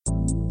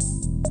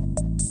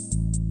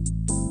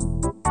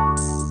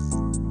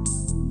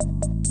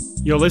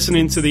You're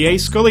listening to the A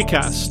Scully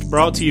Cast,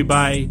 brought to you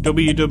by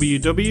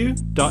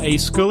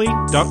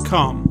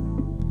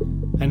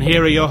www.ascully.com. And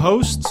here are your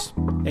hosts,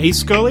 A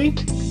Scully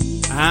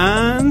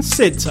and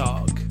Sid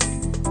Talk.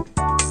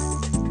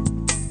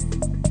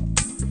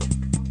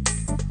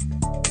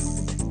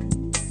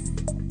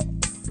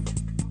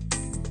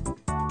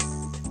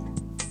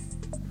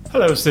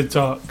 Hello, Sid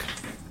Talk.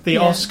 The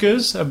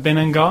Oscars have been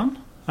and gone,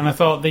 and I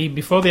thought the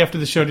before the after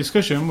the show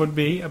discussion would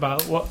be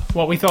about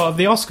what we thought of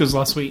the Oscars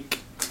last week.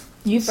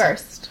 You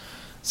first.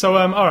 So,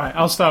 all right,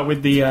 I'll start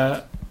with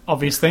the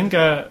obvious thing.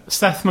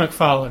 Seth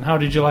MacFarlane, how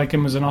did you like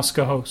him as an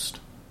Oscar host?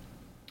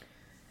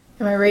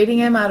 Am I rating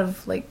him out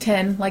of,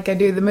 10, like I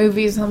do the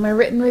movies on my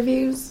written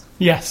reviews?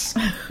 Yes.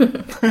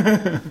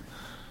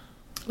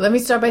 Let me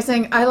start by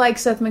saying I like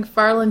Seth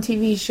MacFarlane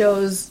TV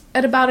shows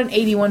at about an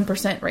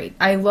 81% rate.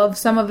 I love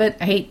some of it,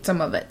 I hate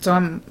some of it.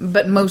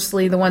 But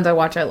mostly the ones I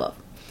watch I love.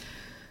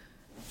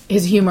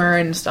 His humor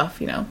and stuff,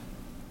 you know.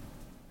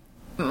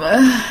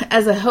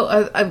 As a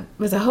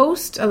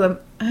host,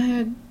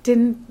 I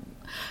didn't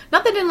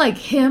like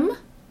him,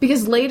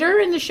 because later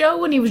in the show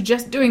when he was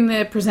just doing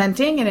the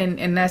presenting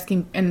and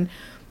asking, and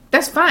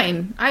that's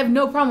fine. I have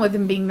no problem with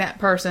him being that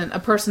person, a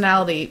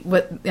personality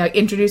with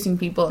introducing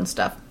people and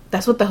stuff.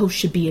 That's what the host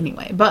should be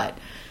anyway. But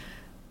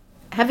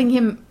having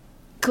him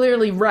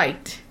clearly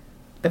write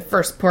the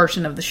first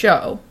portion of the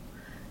show,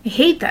 I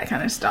hate that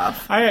kind of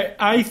stuff.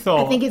 I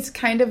think it's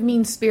kind of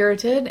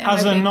mean-spirited, and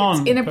as I think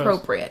it's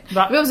inappropriate. If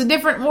it was a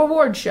different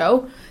award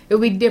show, it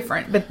would be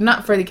different, but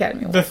not for the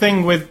Academy Awards. The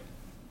thing with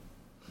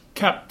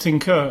Captain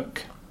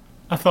Kirk,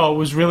 I thought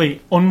was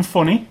really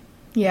unfunny.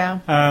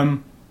 Yeah.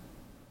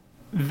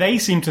 They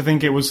seemed to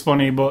think it was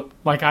funny, but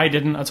I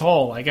didn't at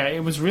all.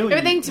 It was really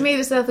everything to me.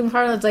 The Seth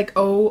MacFarlane's like,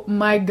 oh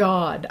my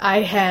god,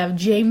 I have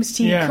James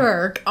T.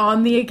 Kirk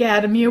on the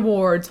Academy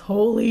Awards.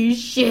 Holy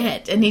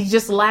shit! And he's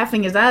just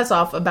laughing his ass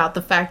off about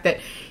the fact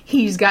that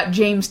he's got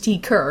James T.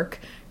 Kirk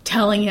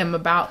telling him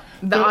about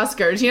the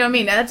Oscars. You know what I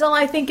mean? That's all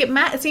I think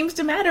it seems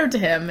to matter to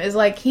him. Is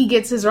he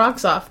gets his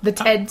rocks off. The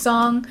TED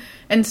song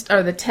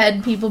or the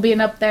TED people being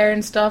up there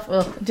and stuff.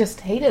 Ugh, just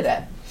hated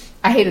it.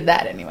 I hated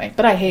that anyway,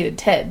 but I hated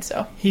Ted,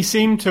 so... He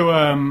seemed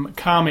to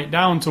calm it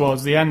down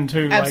towards the end,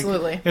 too.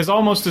 Absolutely. It's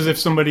almost as if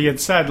somebody had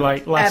said,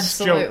 less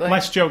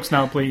jokes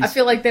now, please. I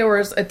feel like there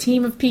was a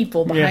team of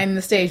people behind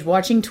the stage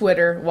watching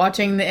Twitter,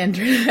 watching the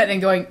internet,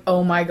 and going,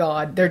 oh my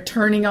god, they're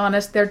turning on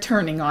us,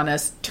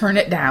 turn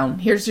it down.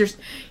 Here's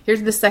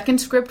the second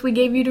script we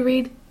gave you to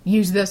read.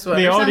 Use this one.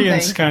 The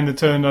audience kind of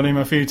turned on him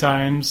a few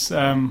times.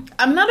 I'm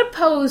not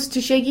opposed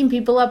to shaking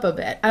people up a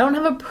bit. I don't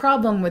have a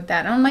problem with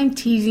that. I don't mind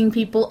teasing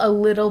people a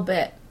little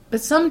bit. But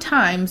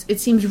sometimes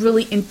it seems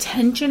really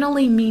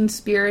intentionally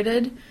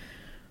mean-spirited.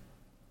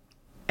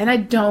 And I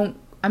don't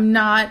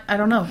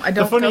know.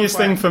 The funniest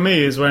thing for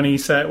me is when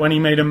he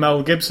made a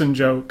Mel Gibson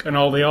joke and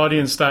all the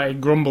audience started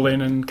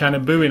grumbling and kind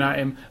of booing at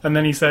him. And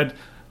then he said,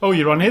 oh,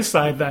 you're on his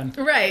side then.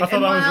 Right. I thought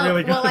that was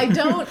really good. Well,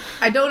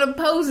 I don't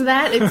oppose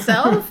that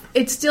itself.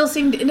 It still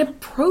seemed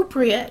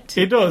inappropriate.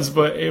 It does,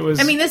 but it was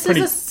this is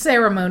a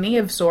ceremony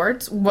of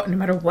sorts. No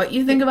matter what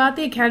you think about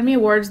the Academy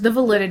Awards, the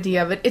validity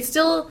of it's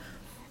still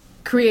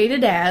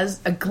created as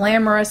a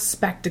glamorous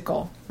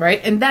spectacle, right?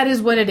 And that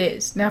is what it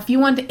is. Now, if you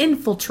want to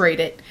infiltrate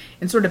it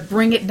and sort of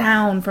bring it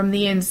down from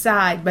the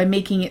inside by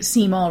making it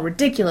seem all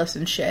ridiculous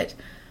and shit,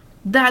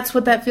 that's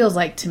what that feels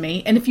like to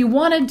me. And if you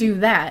want to do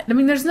that,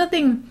 there's no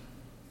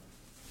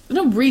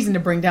reason to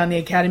bring down the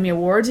Academy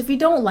Awards. If you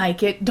don't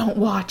like it, don't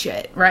watch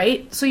it,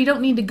 right? So you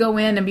don't need to go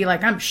in and be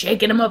like, I'm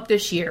shaking them up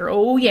this year.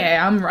 Oh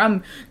yeah,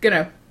 I'm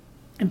gonna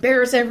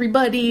embarrass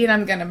everybody and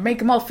I'm gonna make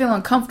them all feel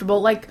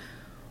uncomfortable.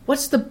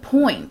 What's the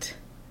point?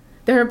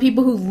 There are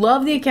people who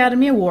love the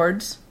Academy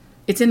Awards.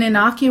 It's an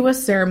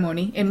innocuous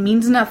ceremony. It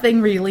means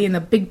nothing really in the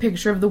big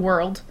picture of the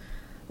world.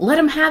 Let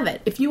them have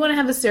it. If you want to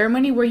have a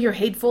ceremony where you're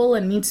hateful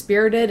and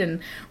mean-spirited and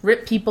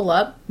rip people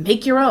up,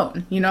 make your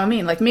own. You know what I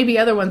mean? Maybe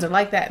other ones are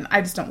like that, and I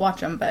just don't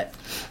watch them, but...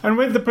 And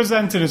with the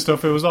presenting and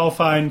stuff, it was all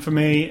fine for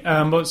me.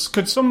 But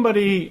could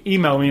somebody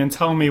email me and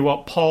tell me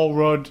what Paul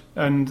Rudd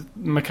and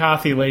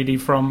McCarthy lady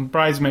from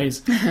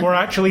Bridesmaids were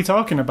actually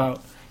talking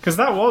about? Because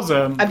that was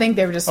I think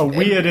they were just... a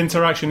weird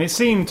interaction. It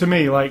seemed to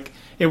me like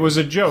it was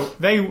a joke.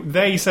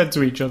 They said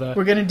to each other...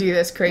 We're going to do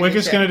this crazy We're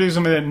just going to do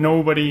something that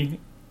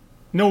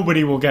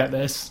Nobody will get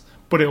this,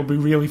 but it'll be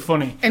really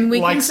funny. And we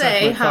can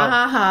say, ha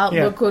ha ha,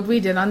 look what we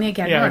did on the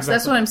Academy Awards. Exactly.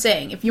 That's what I'm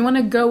saying. If you want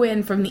to go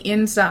in from the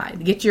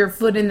inside, get your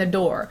foot in the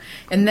door,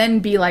 and then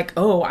be like,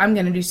 oh, I'm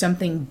going to do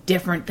something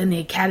different than the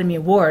Academy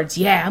Awards.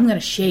 Yeah, I'm going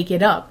to shake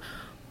it up.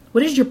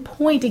 What is your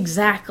point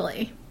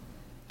exactly?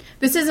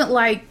 This isn't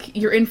like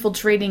you're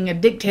infiltrating a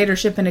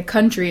dictatorship in a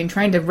country and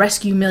trying to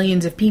rescue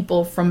millions of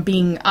people from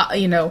being,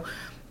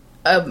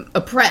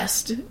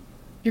 oppressed.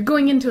 You're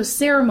going into a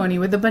ceremony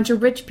with a bunch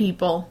of rich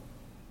people.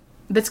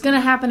 That's going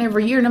to happen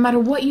every year, no matter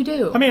what you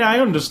do. I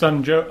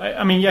understand, Joe.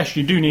 Yes,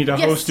 you do need a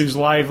host who's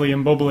lively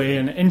and bubbly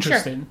and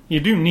interesting. Sure. You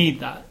do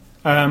need that.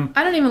 I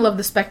don't even love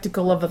the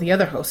spectacle of the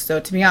other hosts, though,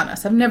 to be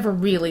honest. I've never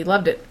really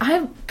loved it.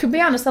 I could be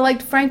honest, I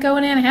liked Franco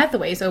and Anne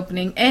Hathaway's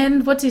opening,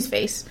 and what's his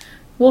face?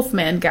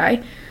 Wolfman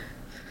guy.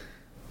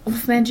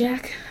 Wolfman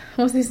Jack?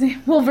 What's his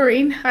name?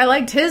 Wolverine. I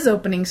liked his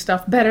opening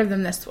stuff better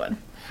than this one.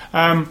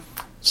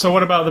 So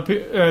what about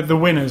the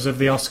winners of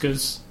the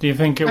Oscars? Do you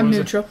think it was... I'm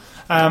neutral.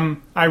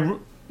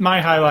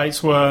 My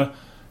highlights were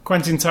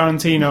Quentin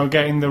Tarantino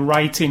getting the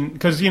writing...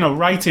 Because,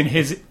 writing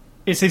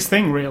it's his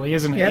thing, really,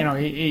 isn't it? Yep.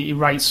 He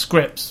writes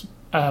scripts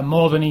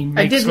more than he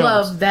makes I did films.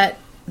 love that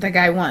the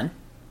guy won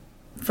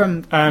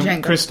from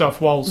Django.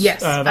 Christoph Waltz.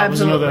 Yes, that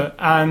absolutely. was another.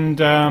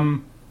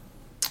 And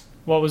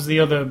what was the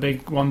other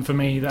big one for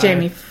me?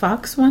 Jamie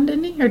Foxx won,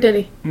 didn't he? Or did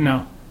he?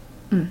 No,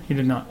 he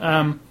did not.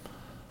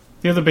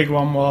 The other big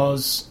one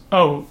was...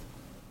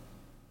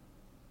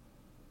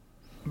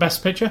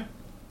 Best Picture?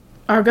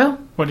 Argo?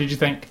 What did you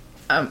think?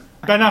 Ben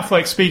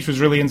Affleck's speech was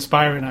really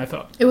inspiring, I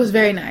thought. It was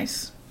very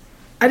nice.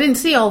 I didn't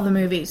see all the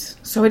movies,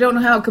 so I don't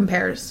know how it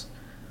compares.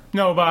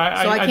 No, but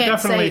I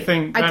definitely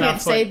think Ben I can't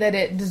Affleck... say that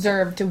it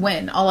deserved to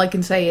win. All I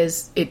can say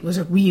is it was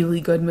a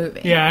really good movie.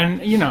 Yeah, and,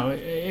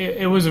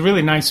 it was a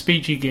really nice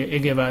speech he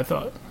gave, I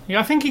thought. Yeah,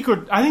 I think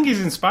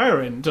he's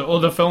inspiring to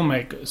other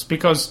filmmakers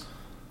because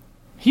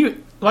he,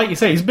 like you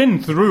say, he's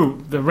been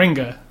through the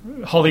ringer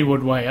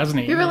Hollywood way, hasn't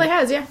he? He really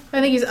has, yeah.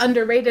 I think he's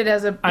underrated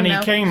as a... And he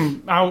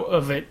came out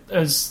of it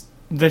as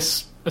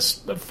this...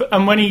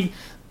 And when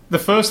the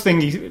first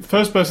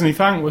person he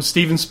thanked was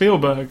Steven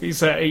Spielberg. He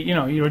said,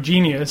 you're a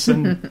genius.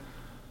 And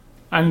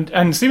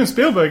and Steven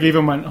Spielberg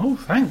even went, oh,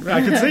 thanks.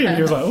 I could see him.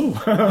 He was like,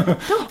 oh.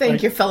 Don't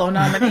thank your fellow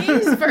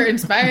nominees for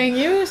inspiring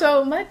you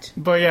so much.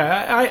 But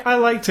yeah, I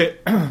liked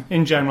it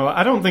in general.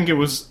 I think it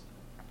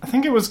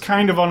was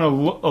kind of on a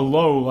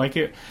low. Like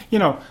it,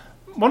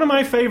 one of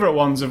my favourite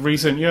ones of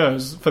recent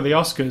years for the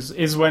Oscars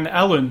is when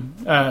Ellen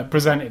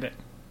presented it.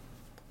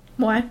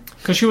 Why?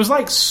 Because she was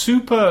like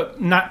super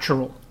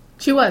natural.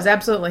 She was,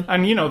 absolutely.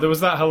 And, there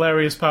was that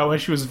hilarious part where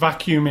she was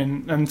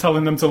vacuuming and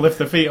telling them to lift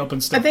their feet up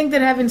and stuff. I think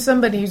that having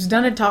somebody who's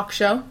done a talk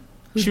show,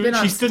 who's been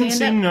on she didn't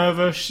seem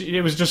nervous.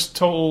 It was just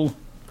total...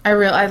 I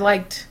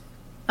liked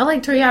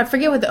her, yeah. I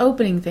forget what the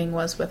opening thing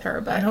was with her,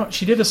 but...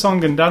 She did a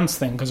song and dance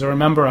thing, because I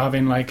remember her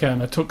having, like,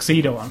 a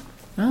tuxedo on.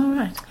 Oh,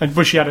 right.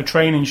 But she had her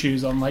training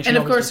shoes on. Like, and,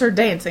 of course, her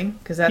dancing,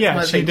 because that's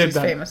one thing she's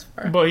famous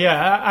for. But,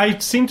 yeah, I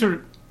seem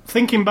to...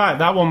 Thinking back,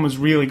 that one was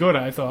really good,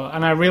 I thought.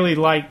 And I really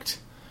liked...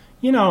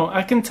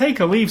 I can take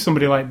or leave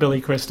somebody like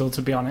Billy Crystal,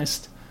 to be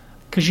honest.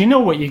 Because you know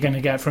what you're going to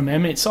get from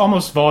him. It's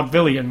almost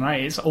vaudevillian,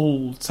 right? It's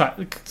old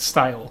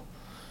style.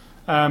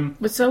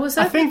 But so was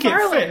Seth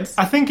MacFarlane.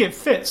 I think it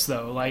fits,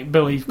 though, like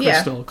Billy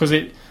Crystal. Because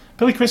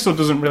Billy Crystal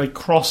doesn't really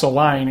cross a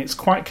line. It's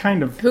quite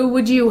kind of... Who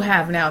would you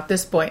have now at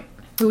this point?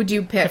 Who would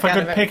you pick? If I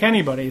could pick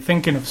anybody,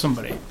 thinking of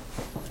somebody.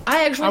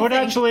 I would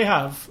actually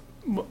have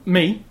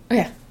me,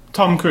 yeah,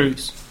 Tom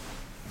Cruise.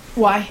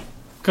 Why?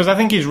 Because I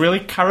think he's really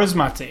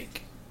charismatic.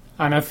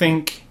 And I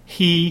think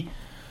he...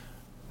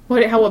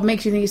 What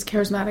makes you think he's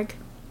charismatic?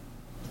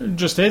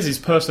 Just his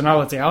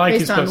personality. I like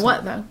his personality. Based on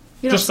what,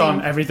 though? Just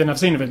on everything I've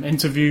seen of him.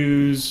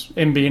 Interviews,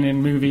 him being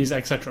in movies,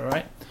 etc.,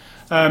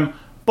 right?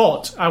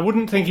 But I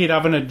wouldn't think he'd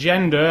have an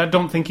agenda. I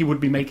don't think he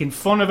would be making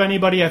fun of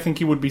anybody. I think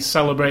he would be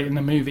celebrating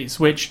the movies,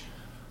 which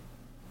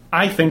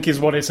I think is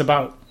what it's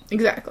about.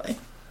 Exactly.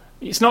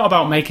 It's not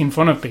about making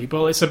fun of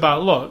people. It's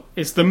about, look,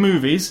 it's the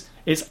movies...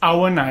 It's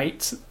our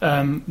night,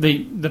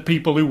 the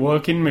people who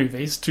work in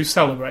movies, to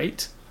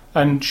celebrate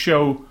and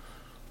show,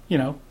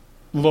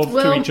 love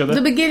to each other.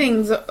 The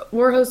beginnings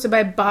were hosted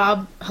by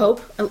Bob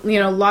Hope.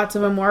 Lots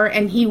of them were,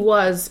 and he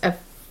was a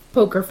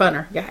poker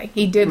funner guy.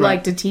 He did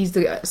like to tease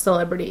the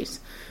celebrities.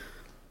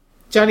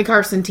 Johnny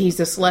Carson teased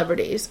the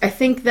celebrities. I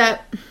think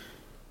that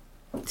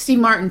Steve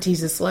Martin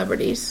teases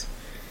celebrities.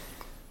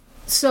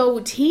 So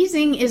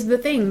teasing is the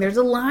thing. There's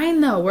a line,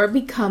 though, where it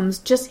becomes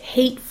just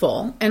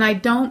hateful, and I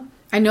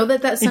know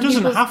that's some people's...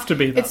 It doesn't have to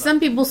be that. It's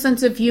some people's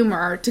sense of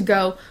humor to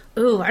go,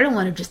 ooh, I don't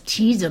want to just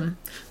tease them.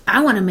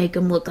 I want to make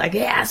them look like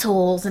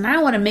assholes, and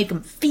I want to make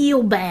them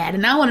feel bad,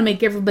 and I want to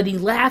make everybody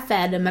laugh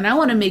at them, and I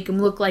want to make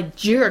them look like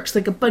jerks,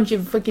 like a bunch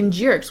of freaking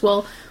jerks.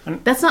 Well,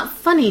 that's not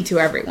funny to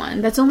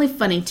everyone. That's only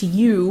funny to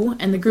you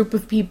and the group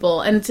of people,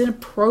 and it's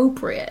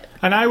inappropriate.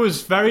 And I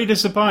was very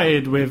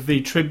disappointed with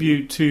the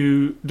tribute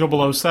to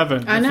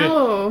 007. I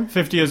know.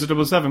 50 years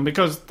of 007,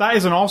 because that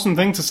is an awesome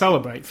thing to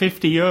celebrate.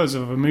 50 years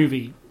of a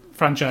movie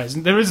franchise.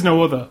 There is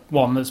no other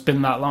one that's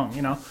been that long,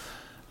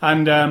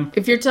 And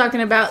if you're talking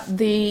about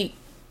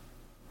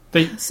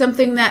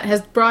something that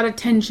has brought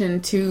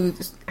attention to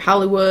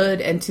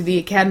Hollywood and to the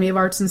Academy of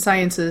Arts and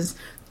Sciences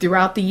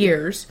throughout the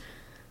years,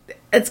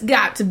 it's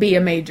got to be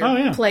a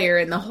major player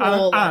in the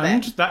whole of it.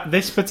 And that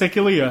this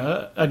particular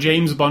year, a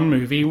James Bond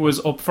movie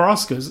was up for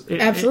Oscars.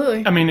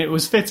 Absolutely. It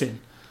was fitting.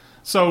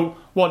 So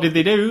what did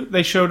they do?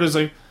 They showed us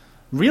a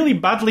really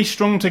badly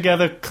strung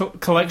together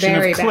collection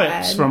of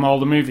clips from all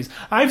the movies.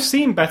 I've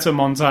seen better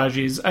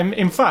montages, and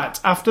in fact,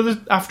 after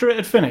it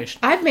had finished,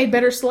 I've made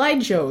better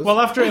slideshows. Well,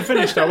 after it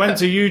finished, I went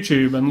to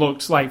YouTube and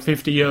looked like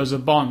 50 years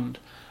of Bond,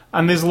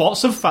 and there's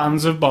lots of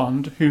fans of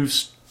Bond who've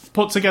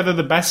put together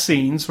the best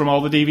scenes from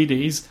all the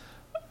DVDs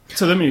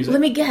to the music.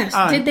 Let me guess.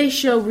 And Did they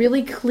show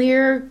really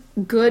clear,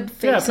 good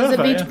faces of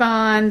perfect, each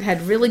Bond,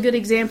 had really good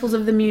examples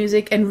of the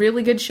music, and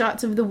really good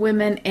shots of the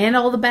women and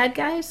all the bad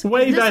guys?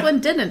 This one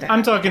didn't.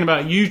 I'm talking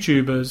about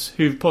YouTubers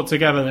who've put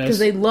together this. Because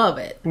they love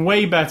it.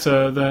 Way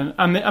better than...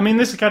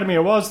 this Academy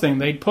Awards thing,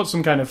 they'd put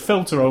some kind of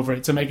filter over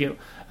it to make it...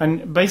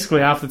 And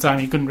basically half the time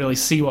you couldn't really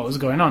see what was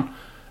going on.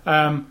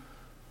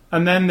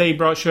 And then they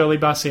brought Shirley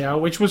Bassey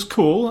out, which was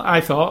cool,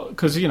 I thought,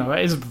 because, it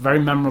is very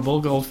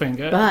memorable,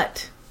 Goldfinger.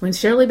 But when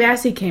Shirley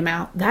Bassey came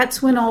out,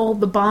 that's when all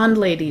the Bond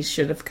ladies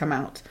should have come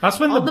out. That's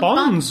when all the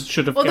Bonds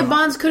should have come out. Well, the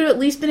Bonds could have at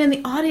least been in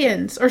the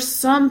audience or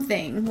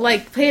something.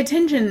 Like, pay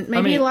attention.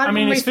 Maybe a lot of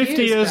them it's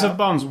 50 years though. of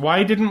Bonds.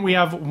 Why didn't we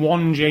have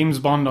one James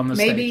Bond on the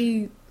stage?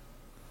 Maybe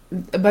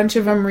a bunch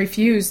of them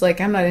refused.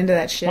 Like, I'm not into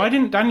that shit.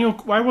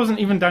 Why wasn't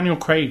even Daniel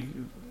Craig?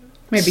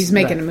 Maybe he's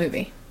making a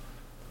movie.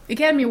 The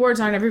Academy Awards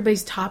aren't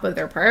everybody's top of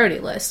their priority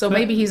list, so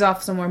maybe he's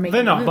off somewhere making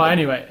They're not, a movie. but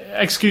anyway,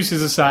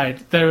 excuses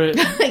aside,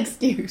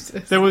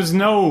 Excuses. there was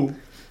no...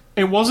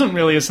 It wasn't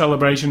really a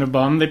celebration of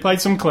Bond. They played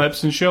some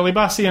clips, and Shirley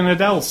Bassey and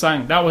Adele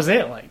sang. That was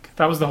it,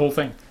 that was the whole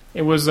thing.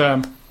 It was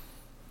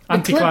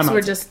anticlimactic. The clips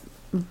were just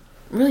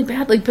really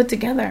badly put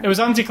together. It was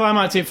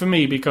anticlimactic for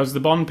me, because the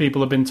Bond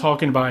people have been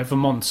talking about it for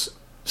months.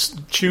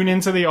 Tune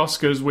into the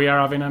Oscars, we are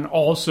having an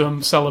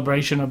awesome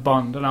celebration of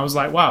Bond. And I was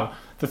like, wow,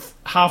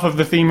 half of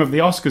the theme of the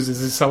Oscars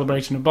is a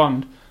celebration of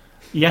Bond.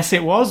 Yes,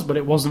 it was, but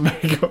it wasn't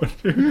very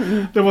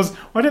good. There was...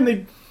 Why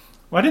didn't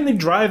they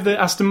drive the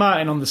Aston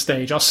Martin on the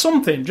stage or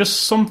something?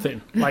 Just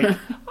something. Like,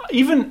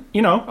 even,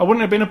 I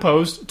wouldn't have been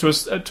opposed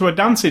to a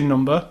dancing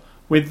number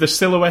with the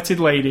silhouetted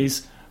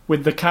ladies,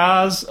 with the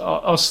cars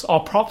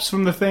or props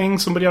from the thing,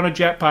 somebody on a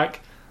jetpack,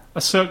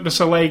 a Cirque du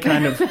Soleil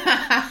kind of...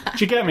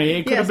 Do you get me?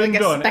 It could have been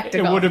done.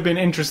 Spectacle. It would have been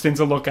interesting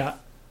to look at.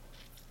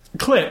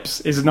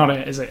 Clips is not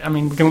it, is it?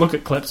 We can look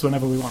at clips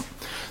whenever we want.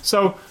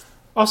 So,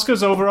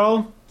 Oscars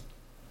overall,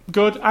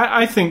 good.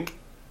 I think,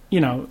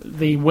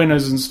 the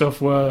winners and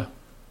stuff were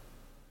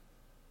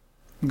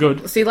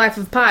good. See Life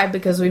of Pi,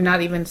 because we've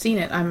not even seen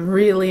it. I'm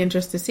really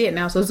interested to see it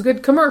now. So it's a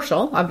good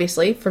commercial,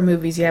 obviously, for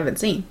movies you haven't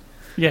seen.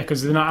 Yeah,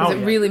 because they're not out yet.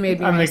 It really made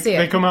me want to see it.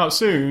 They come out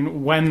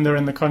soon when they're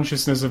in the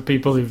consciousness of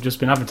people who've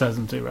just been advertised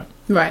them to, right?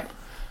 Right.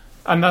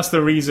 And that's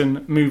the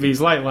reason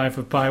movies like Life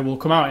of Pi will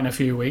come out in a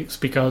few weeks,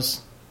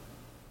 because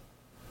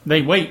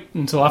they wait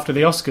until after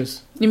the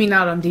Oscars. You mean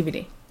not on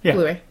DVD? Yeah.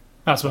 Blu-ray?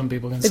 That's when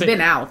people can see it. They've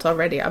been out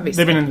already, obviously.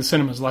 They've been in the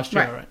cinemas last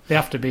year, right? They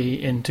have to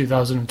be in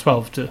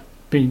 2012 to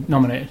be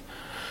nominated.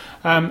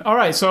 All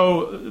right,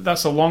 so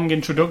that's a long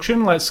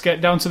introduction. Let's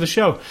get down to the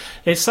show.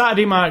 It's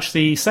Saturday, March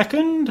the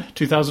 2nd,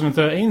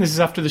 2013. This is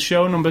after the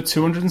show number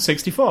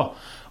 264.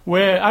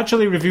 We're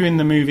actually reviewing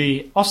the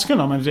movie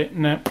Oscar-nominated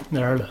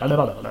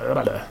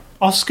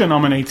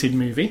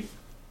movie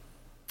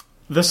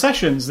The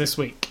Sessions this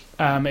week.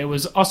 It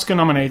was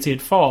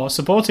Oscar-nominated for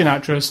supporting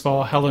actress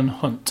for Helen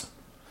Hunt.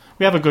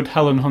 We have a good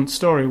Helen Hunt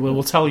story.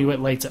 We'll tell you it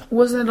later.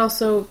 Wasn't it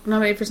also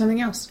nominated for something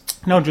else?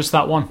 No, just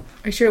that one.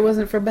 Are you sure it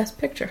wasn't for Best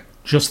Picture?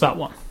 Just that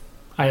one.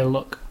 I had a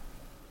look.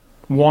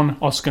 One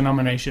Oscar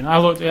nomination.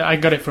 I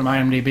got it from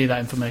IMDb, that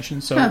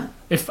information. So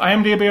if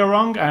IMDb are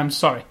wrong, I am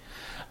sorry.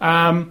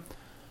 And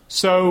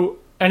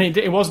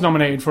it was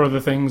nominated for other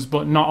things,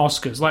 but not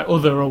Oscars, like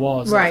other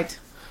awards. Right. Like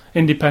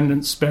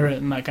Independent Spirit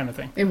and that kind of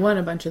thing. It won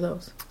a bunch of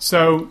those.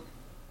 So,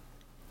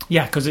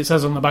 yeah, because it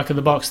says on the back of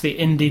the box, the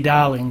indie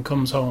darling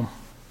comes home.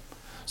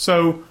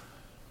 So,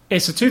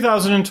 it's a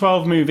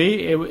 2012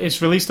 movie.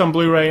 It's released on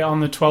Blu-ray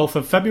on the 12th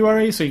of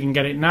February, so you can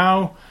get it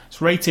now.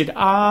 It's rated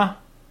R,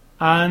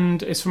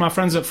 and it's from our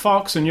friends at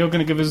Fox, and you're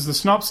going to give us the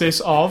synopsis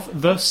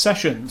of The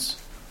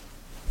Sessions.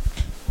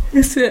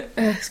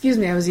 Excuse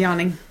me, I was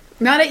yawning.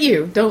 Not at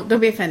you. Don't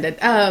be offended.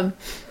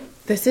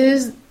 This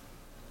is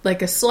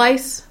like a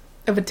slice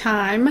of a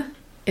time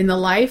in the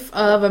life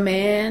of a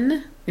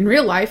man, in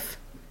real life,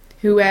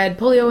 who had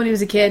polio when he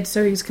was a kid,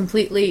 so he was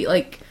completely,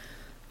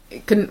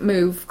 couldn't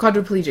move,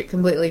 quadriplegic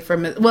completely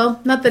from it.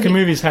 Well, not that he can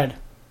move his head.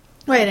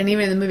 Right, and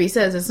even the movie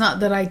says it's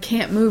not that I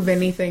can't move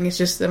anything, it's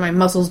just that my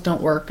muscles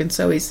don't work, and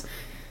so he's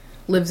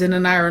lives in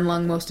an iron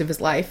lung most of his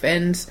life,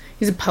 and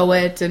he's a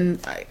poet and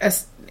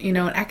an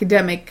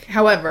academic.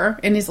 However,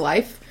 in his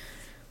life,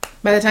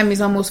 by the time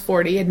he's almost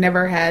 40, had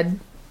never had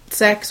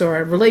sex or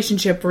a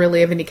relationship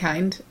really of any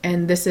kind,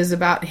 and this is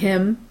about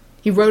him.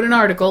 He wrote an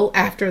article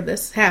after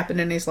this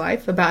happened in his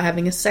life about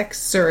having a sex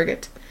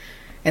surrogate.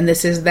 And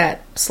this is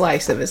that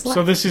slice of his life.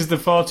 So this is the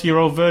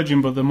 40-year-old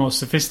virgin, but the more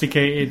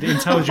sophisticated,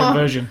 intelligent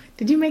version.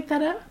 Did you make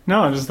that up?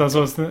 No, that's what I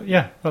was thinking.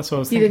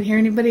 You didn't hear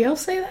anybody else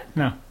say that?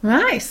 No.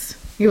 Nice.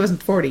 He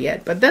wasn't 40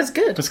 yet, but that's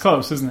good. It's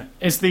close, isn't it?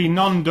 It's the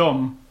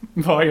non-dumb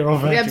 40-year-old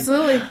virgin.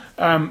 Absolutely.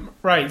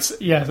 Right,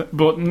 yeah,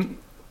 but no,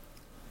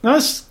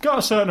 it's got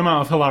a certain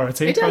amount of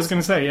hilarity. It does. I was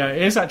going to say, yeah,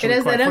 it is actually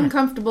quite funny. It has that funny.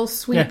 Uncomfortable,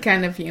 sweet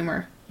kind of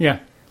humor. Yeah.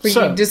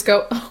 Where you just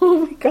go,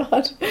 oh my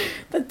god,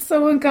 that's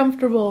so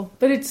uncomfortable.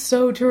 But it's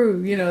so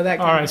true, that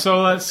kind Alright,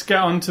 so let's get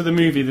on to the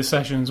movie, The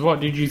Sessions. What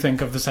did you think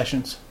of The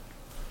Sessions?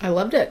 I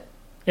loved it.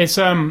 It's,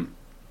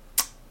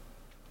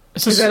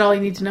 It's Is that all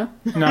you need to know?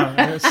 No,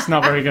 it's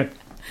not very good.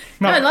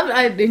 No, No. I loved it.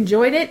 I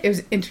enjoyed it. It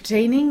was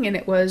entertaining, and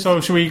it was... So,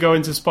 should we go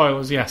into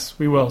spoilers? Yes,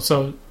 we will.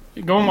 So,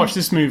 go and watch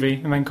this movie,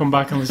 and then come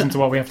back and listen to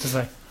what we have to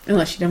say.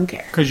 Unless you don't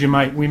care. Because we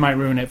might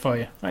ruin it for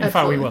you. In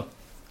fact, we Absolutely. will.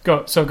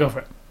 Go for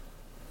it.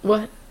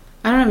 What?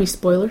 I don't have any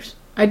spoilers.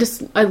 I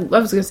was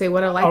going to say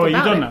what I liked Oh, are about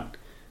you done it. now?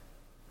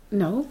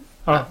 No.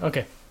 Oh,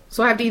 okay.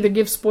 So I have to either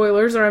give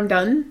spoilers or I'm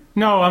done?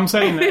 No, I'm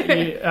saying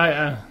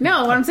that.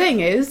 No, what I'm saying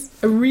is,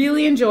 I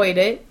really enjoyed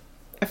it.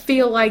 I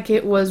feel like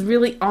it was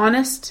really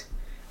honest,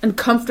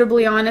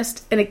 uncomfortably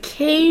honest, and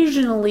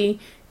occasionally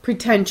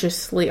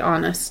pretentiously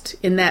honest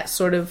in that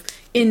sort of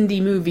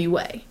indie movie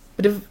way.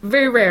 But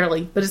very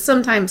rarely, but it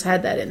sometimes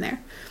had that in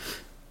there.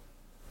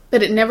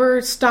 But it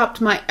never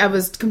stopped I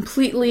was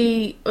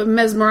completely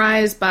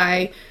mesmerized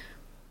by...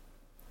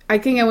 I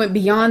think I went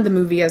beyond the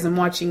movie as I'm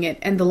watching it,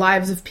 and the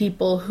lives of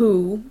people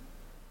who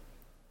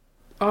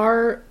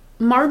are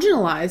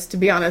marginalized, to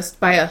be honest,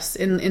 by us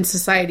in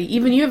society.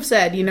 Even you have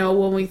said,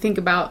 when we think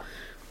about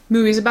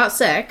movies about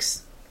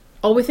sex,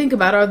 all we think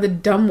about are the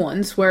dumb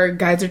ones where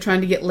guys are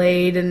trying to get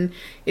laid and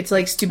it's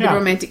like stupid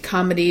romantic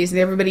comedies and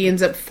everybody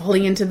ends up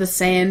falling into the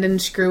sand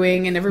and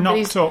screwing and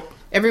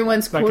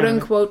everyone's quote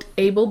unquote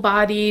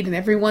able-bodied and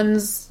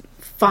everyone's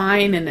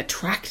fine and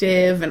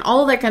attractive and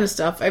all that kind of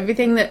stuff.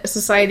 Everything that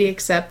society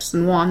accepts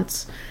and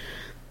wants.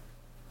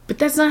 But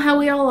that's not how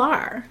we all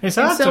are. It's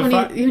hard so to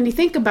when you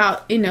think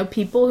about,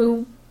 people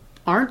who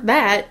aren't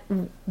that,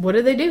 what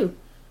do they do?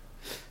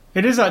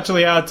 It is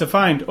actually hard to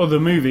find other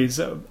movies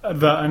that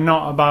are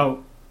not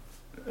about,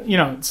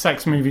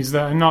 sex movies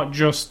that are not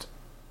just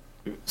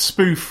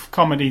spoof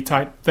comedy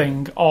type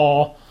thing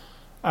or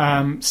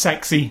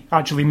sexy,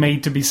 actually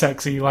made to be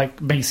sexy,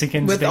 like Basic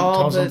Instinct with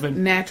all or the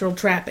something. natural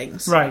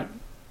trappings. Right.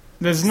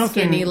 There's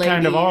nothing Skinny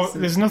kind of ladies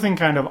there's nothing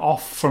kind of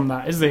off from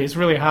that, is there? It's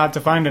really hard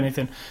to find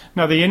anything.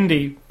 Now, the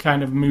indie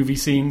kind of movie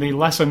scene, the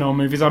lesser known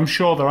movies, I'm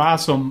sure there are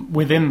some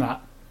within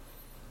that,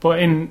 but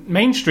in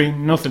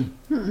mainstream, nothing.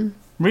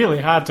 Really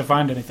hard to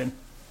find anything.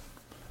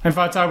 In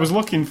fact, I was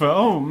looking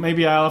for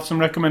maybe I'll have some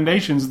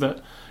recommendations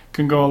that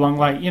can go along,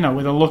 like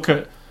with a look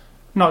at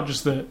not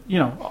just the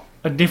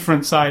a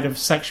different side of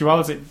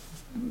sexuality.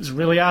 It's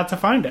really hard to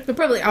find it. They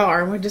probably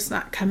are. We're just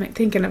not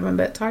thinking of them,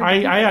 but it's hard.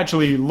 I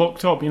actually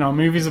looked up,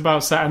 movies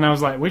about sex, and I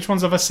was like, which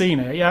ones have I seen?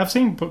 Yeah, I've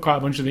seen quite a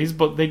bunch of these,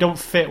 but they don't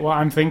fit what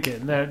I'm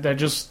thinking. They're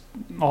just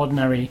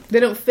ordinary. They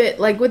don't fit.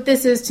 Like, what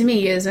this is to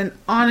me is an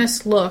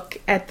honest look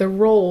at the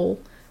role,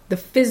 the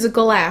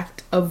physical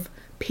act of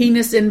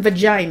penis and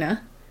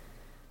vagina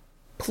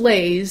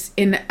plays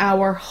in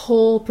our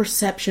whole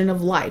perception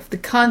of life. The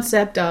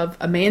concept of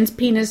a man's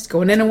penis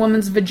going in a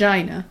woman's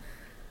vagina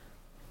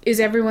is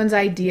everyone's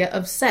idea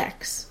of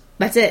sex.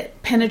 That's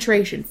it.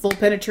 Penetration. Full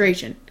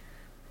penetration.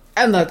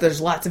 And look, there's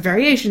lots of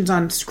variations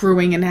on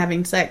screwing and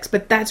having sex,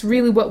 but that's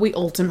really what we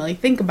ultimately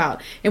think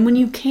about. And when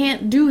you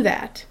can't do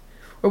that,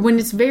 or when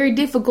it's very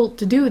difficult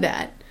to do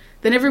that,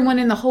 then everyone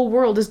in the whole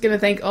world is going to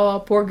think,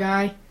 oh, poor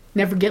guy,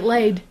 never get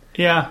laid.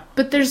 Yeah.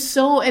 But there's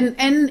so... And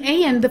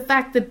the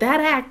fact that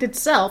act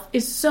itself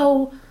is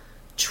so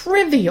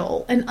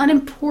trivial and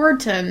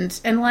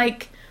unimportant and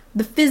like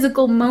the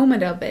physical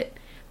moment of it.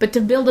 But to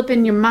build up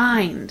in your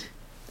mind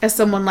as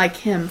someone like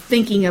him,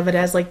 thinking of it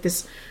as like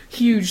this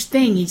huge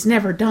thing he's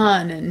never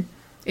done and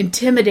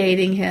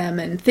intimidating him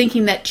and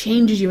thinking that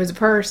changes you as a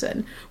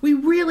person. We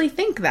really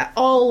think that.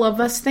 All of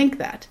us think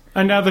that.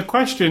 And now the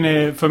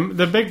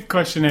big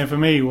question here for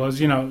me was,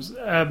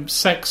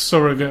 sex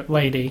surrogate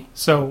lady.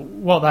 So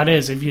what that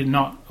is, if you're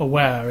not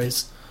aware,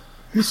 is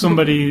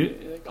somebody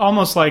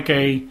almost like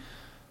a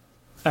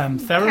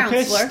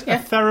therapist, Counselor, yeah. a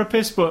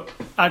therapist, but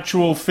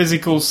actual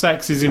physical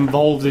sex is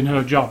involved in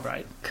her job,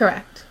 right?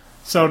 Correct.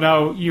 So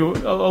now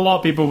a lot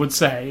of people would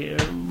say,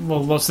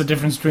 well, what's the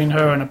difference between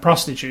her and a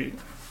prostitute?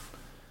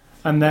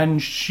 And then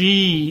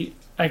she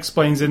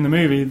explains in the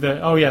movie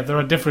that, oh yeah, there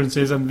are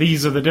differences and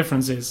these are the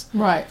differences.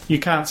 Right. You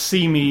can't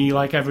see me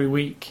like every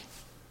week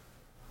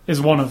is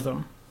one of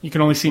them. You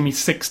can only see me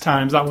 6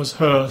 times. That was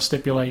her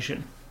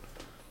stipulation.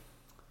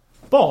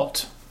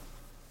 But...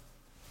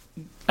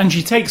 And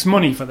she takes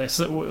money for this.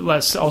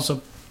 Let's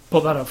also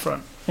put that up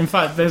front. In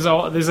fact, there's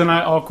an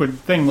awkward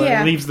thing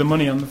where it leaves the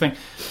money on the thing.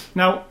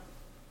 Now,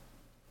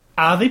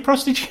 are they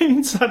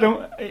prostitutes?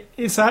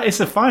 It's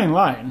a fine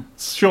line,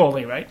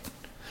 surely, right?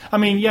 I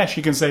mean, yes,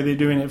 you can say they're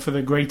doing it for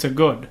the greater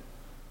good,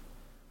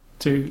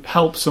 to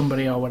help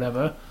somebody or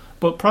whatever.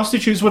 But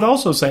prostitutes would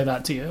also say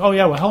that to you. Oh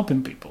yeah, we're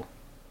helping people.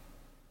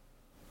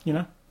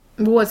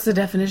 What's the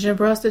definition of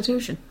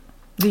prostitution?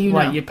 Do you know?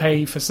 Like you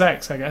pay for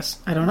sex, I guess.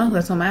 I don't know.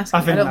 That's what I'm asking.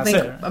 I don't think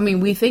it. I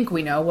mean, we think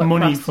we know what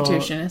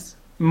prostitution is.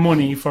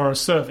 Money for a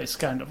service,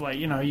 kind of like,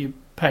 you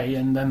pay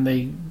and then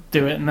they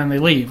do it and then they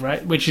leave,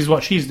 right? Which is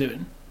what she's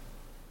doing.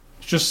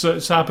 It just so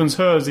happens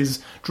hers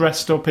is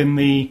dressed up in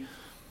the,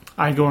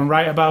 I go and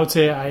write about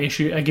it, I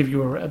give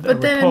you a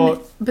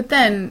report. But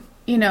then,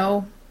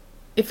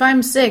 if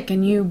I'm sick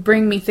and you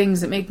bring me things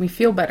that make me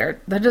feel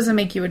better, that doesn't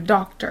make you a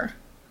doctor.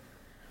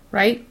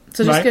 Right?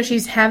 So just because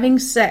she's having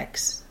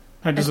sex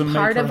That doesn't as make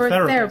part her of a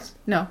her therapist.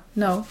 No.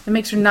 It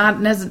makes her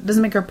not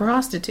doesn't make her a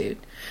prostitute.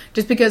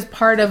 Just because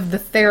part of the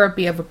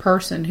therapy of a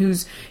person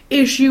whose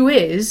issue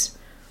is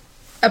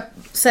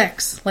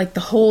sex, like the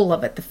whole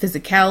of it, the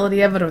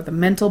physicality of it, or the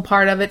mental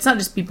part of it. It's not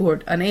just people who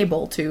are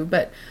unable to,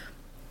 but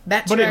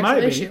that's But your it actual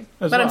might be issue.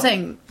 as But I'm well.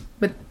 saying,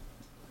 but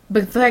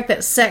the fact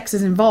that sex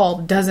is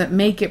involved doesn't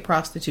make it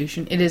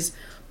prostitution. It is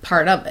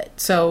part of it.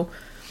 So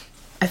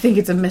I think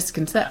it's a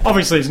misconception.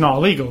 Obviously, it's not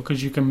illegal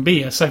because you can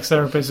be a sex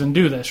therapist and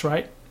do this,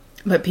 right?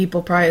 But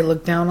people probably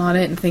look down on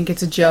it and think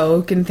it's a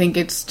joke and think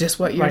it's just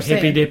what you're Like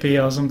saying. hippy dippy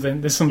or something.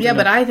 There's something. Yeah,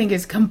 but I think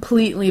it's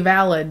completely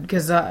valid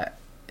because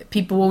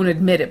people won't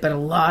admit it, but a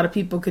lot of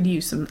people could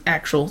use some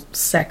actual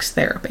sex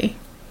therapy.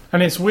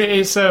 And it's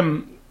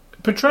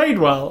portrayed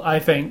well, I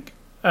think.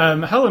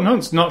 Helen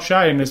Hunt's not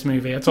shy in this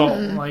movie at all.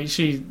 Like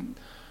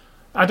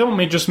I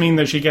don't just mean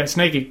that she gets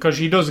naked, because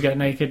she does get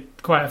naked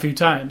quite a few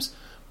times.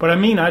 But I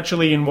mean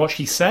actually in what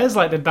she says,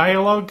 like the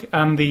dialogue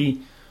and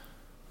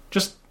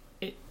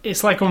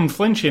it's like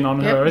unflinching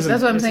on her, isn't it?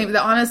 That's what I'm saying.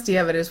 The honesty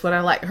of it is what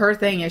I like. Her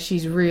thing is she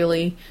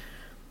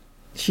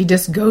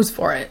just goes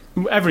for it.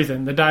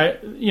 Everything.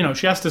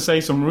 She has to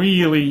say some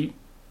really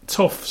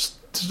tough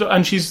stuff,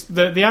 and she's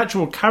the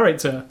actual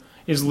character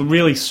is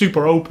really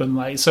super open,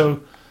 like so.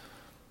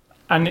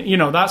 And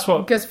that's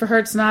what. Because for her,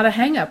 it's not a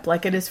hang-up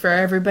like it is for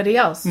everybody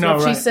else. So No,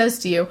 if right. she says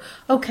to you,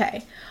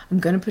 "Okay, I'm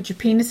going to put your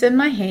penis in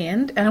my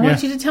hand, and I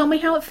want you to tell me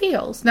how it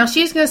feels." Now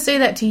she's going to say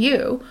that to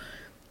you.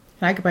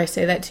 And I could probably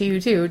say that to you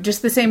too.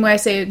 Just the same way I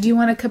say, "Do you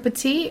want a cup of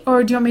tea,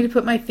 or do you want me to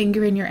put my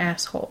finger in your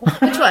asshole?"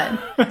 Which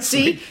one?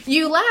 See,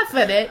 you laugh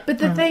at it, but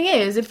the thing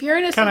is, if you're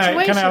in a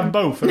situation, Can I have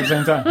both at the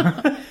same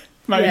time?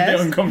 Might be a bit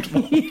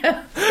uncomfortable.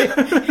 Yeah,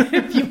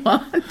 if you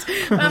want.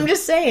 But I'm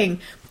just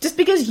saying, just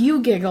because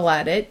you giggle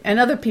at it and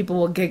other people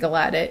will giggle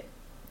at it,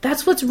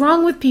 that's what's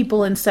wrong with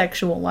people in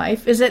sexual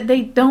life, is that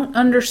they don't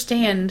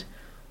understand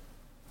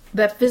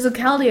that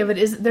physicality of it.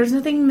 Is there's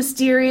nothing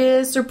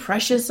mysterious or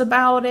precious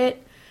about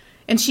it.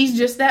 And she's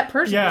just that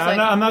person. Yeah, It's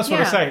like, and that's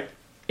what I say.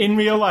 In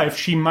real life,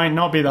 she might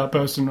not be that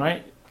person,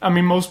 right? I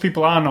mean, most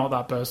people are not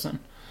that person.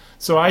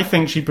 So I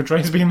think she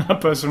portrays being that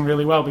person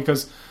really well,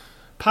 because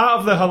part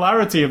of the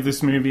hilarity of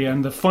this movie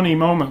and the funny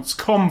moments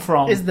come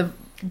from... Is the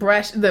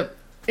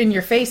in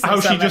your face. How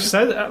she just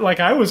said it. Like,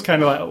 I was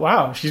kind of like,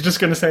 wow, she's just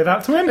going to say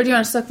that to him? Or do you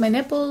want to suck my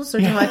nipples? Or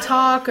do you want to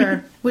talk?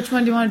 Or which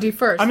one do you want to do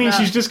first? I mean,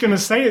 she's just going to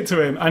say it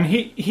to him. And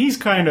he's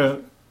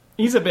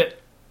a bit...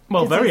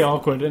 Well, very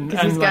awkward. And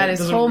he's got his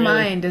doesn't whole really...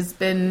 mind has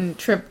been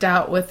tripped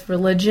out with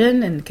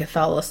religion and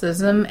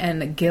Catholicism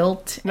and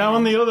guilt. Now,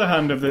 on the other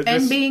hand of this...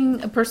 And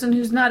being a person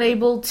who's not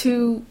able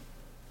to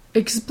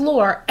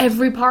explore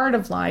every part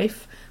of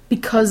life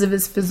because of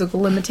his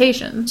physical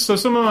limitations. So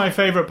some of my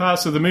favourite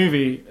parts of the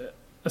movie,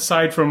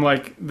 aside from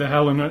like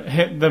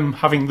them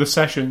having the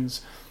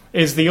sessions,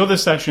 is the other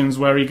sessions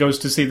where he goes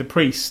to see the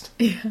priest,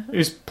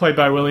 who's played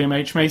by William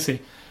H. Macy.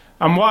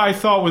 And what I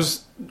thought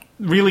was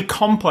really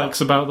complex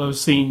about those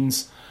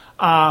scenes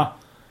are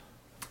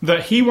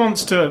that he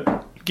wants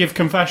to give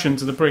confession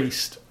to the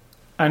priest,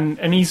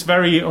 and he's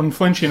very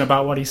unflinching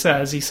about what he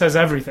says. He says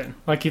everything.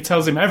 Like, he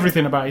tells him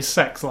everything about his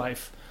sex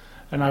life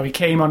and how he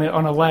came on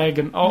a leg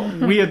and all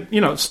weird,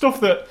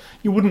 stuff that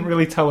you wouldn't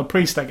really tell a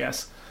priest, I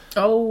guess.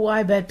 Oh,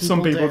 I bet people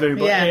Some people do,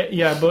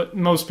 but but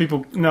most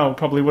people, no,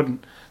 probably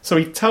wouldn't. So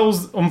he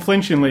tells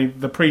unflinchingly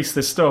the priest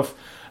this stuff,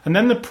 and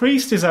then the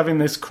priest is having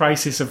this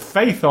crisis of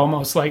faith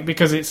almost, like,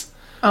 because it's...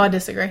 Oh, I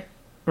disagree.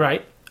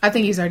 Right. I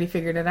think he's already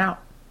figured it out.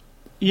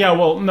 Yeah,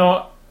 well,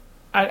 no,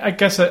 I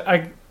guess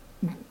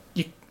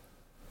you're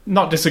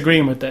not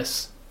disagreeing with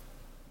this,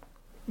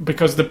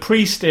 because the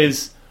priest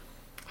is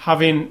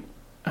having...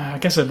 I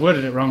guess I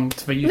worded it wrong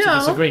for you to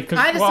disagree,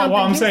 because what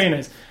I'm saying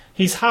is,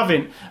 he's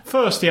having...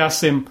 First, he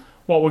asks him,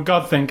 what would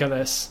God think of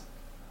this?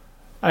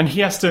 And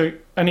he has to...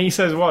 And he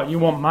says, what, you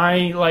want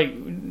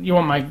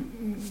my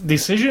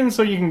decision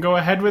so you can go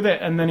ahead with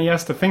it? And then he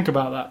has to think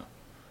about that.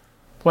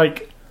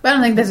 Like... But I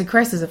don't think that's a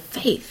crisis of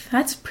faith.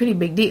 That's a pretty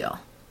big deal.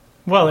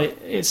 Well,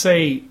 it's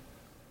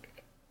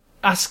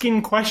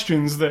asking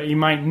questions that he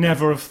might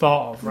never have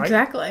thought of, right?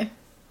 Exactly.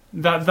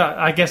 That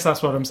I guess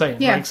that's what I'm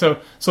saying. Yeah. Like, so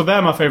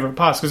they're my favourite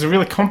parts, because they're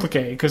really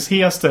complicated, because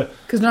he has to...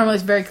 Because normally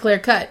it's very clear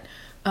cut.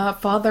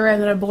 Father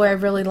and a boy I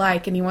really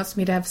like, and he wants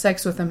me to have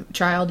sex with him.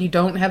 Child, you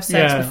don't have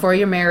sex before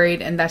you're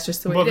married, and that's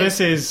just the way it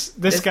is.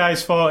 But this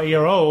guy's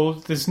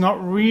 40-year-old. There's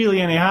not really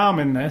any harm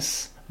in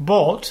this,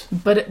 but...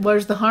 But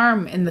where's the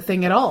harm in the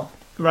thing at all?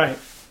 Right.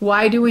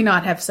 Why do we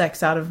not have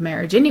sex out of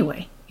marriage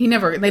anyway? They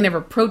never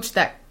approached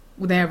that.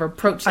 They never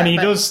approached that. And he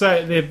does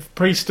say, the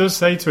priest does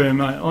say to him,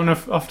 like,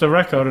 off the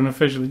record and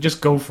officially, just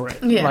go for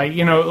it. Yeah.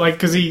 Like,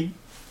 because he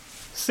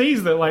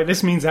sees that, like,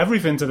 this means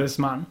everything to this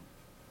man.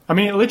 I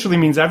mean, it literally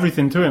means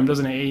everything to him,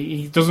 doesn't it?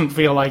 He doesn't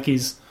feel like he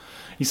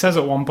says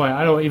at one point,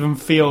 I don't even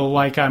feel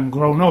like I'm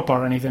grown up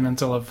or anything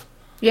until I've...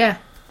 Yeah.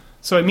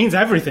 So it means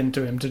everything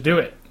to him to do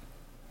it.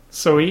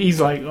 So he's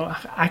like,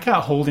 I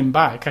can't hold him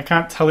back. I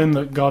can't tell him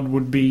that God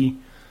would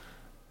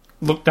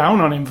look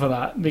down on him for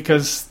that,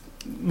 because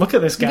look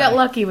at this guy. You got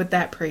lucky with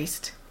that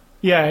priest.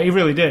 Yeah, he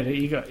really did.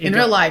 In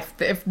real life,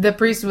 if the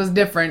priest was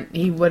different,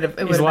 he would have.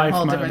 It would his have been a life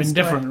whole might have been different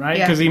different, story. right?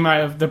 Yeah.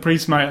 Because the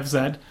priest might have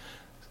said,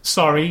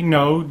 "Sorry,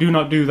 no, do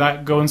not do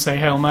that. Go and say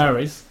Hail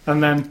Marys,"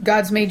 and then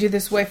God's made you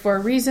this way for a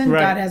reason.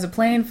 Right. God has a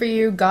plan for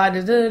you. God,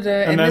 and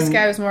this then-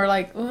 guy was more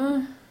like,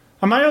 And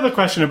my other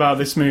question about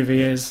this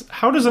movie is,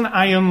 how does an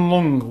iron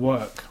lung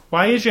work?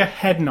 Why is your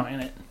head not in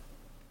it?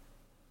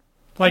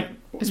 Like,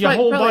 your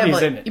whole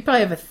body's in it. You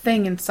probably have a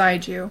thing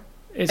inside you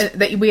It's,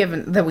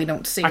 that we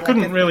don't see. I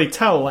couldn't really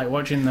tell, like,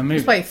 watching the movie.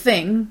 It's probably a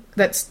thing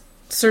that's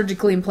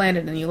surgically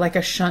implanted in you, like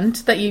a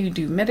shunt that you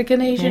do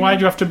medication. Why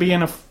do you have to be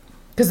in a...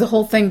 Because the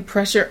whole thing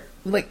pressure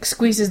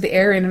squeezes the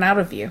air in and out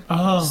of you,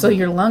 so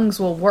your lungs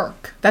will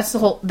work. That's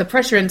the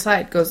pressure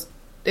inside goes.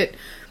 It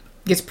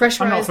gets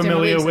pressurized. I'm not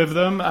familiar and with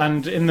them,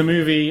 and in the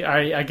movie,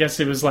 I guess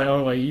it was like,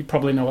 oh, well, you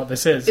probably know what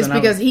this is. It's and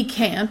because he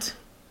can't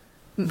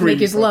make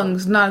his properly.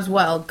 lungs not as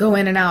well go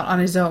in and out on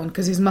his own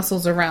because his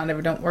muscles around it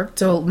don't work.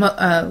 So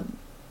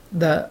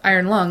the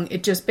iron lung,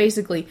 it just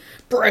basically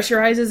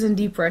pressurizes and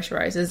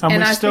depressurizes,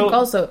 and I think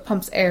also it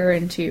pumps air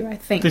into you. I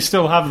think They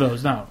still have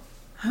those now.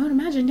 I would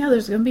imagine, yeah,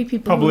 there's going to be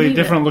people Probably who need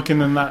different it. looking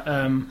than that.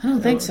 I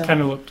don't think so.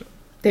 Kind of looked...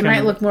 They kinda-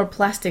 might look more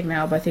plastic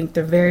now, but I think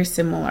they're very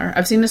similar.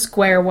 I've seen a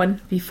square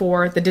one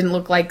before that didn't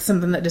look like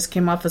something that just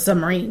came off a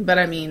submarine, but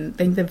I mean, I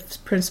think the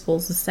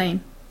principle's the same.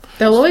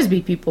 There'll always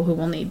be people who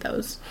will need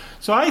those.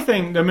 So I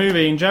think the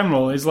movie in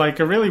general is like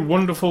a really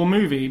wonderful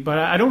movie, but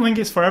I don't think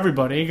it's for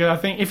everybody. 'Cause I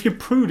think if you're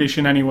prudish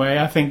in any way,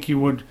 I think you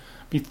would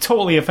be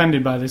totally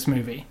offended by this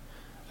movie.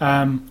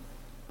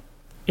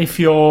 If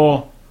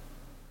you're...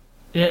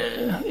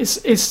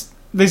 It's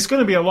there's going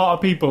to be a lot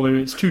of people who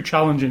it's too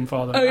challenging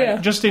for them. Oh, yeah.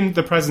 Right? Just in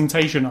the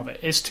presentation of it.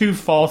 It's too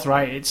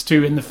forthright. It's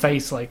too in the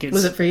face. Like it's...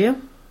 Was it for you?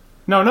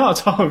 No, not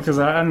at all, because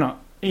I'm not,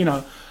 you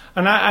know,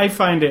 and I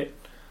find it,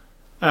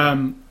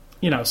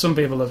 you know, some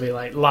people will be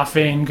like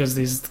laughing because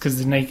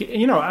they're naked.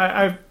 You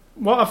know,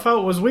 what I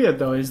felt was weird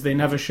though is they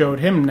never showed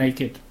him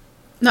naked.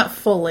 Not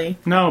fully.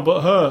 No,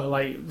 but her,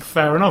 like,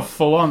 fair enough,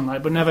 full on,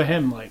 like, but never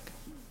him, like.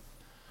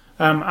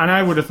 And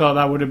I would have thought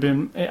that would have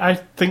been. I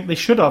think they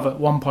should have at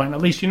one point,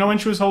 at least. You know, when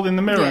she was holding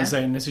the mirror Yeah. and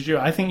saying, "This is you,"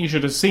 I think you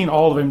should have seen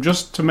all of him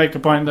just to make a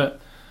point that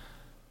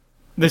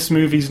this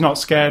movie's not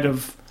scared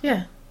of.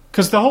 Yeah.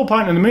 Because the whole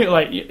point of the movie,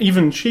 like,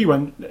 even she,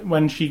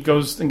 when she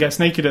goes and gets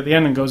naked at the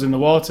end and goes in the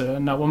water,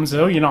 and that woman says,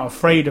 "Oh, you're not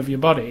afraid of your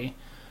body,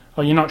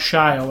 or you're not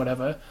shy, or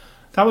whatever."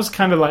 That was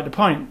kind of like the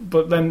point.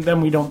 But then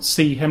we don't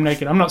see him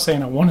naked. I'm not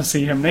saying I want to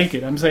see him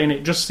naked. I'm saying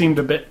it just seemed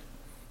a bit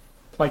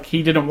like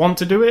he didn't want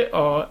to do it,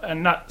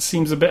 and that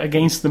seems a bit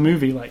against the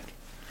movie. Like,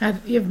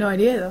 You have no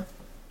idea, though.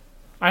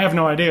 I have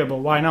no idea, but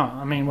why not?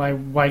 I mean,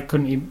 why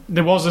couldn't he?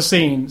 There was a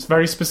scene, it's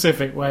very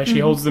specific, where she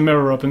holds the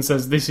mirror up and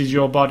says, "This is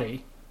your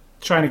body,"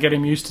 trying to get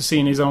him used to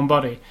seeing his own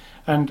body.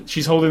 And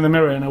she's holding the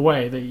mirror in a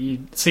way that you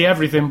see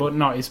everything but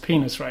not his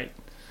penis, right?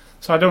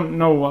 So I don't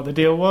know what the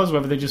deal was,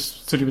 whether they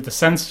just to do with the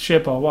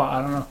censorship or what,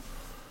 I don't know.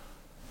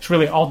 It's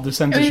really odd, the I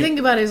censorship. mean, think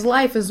about his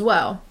life as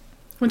well.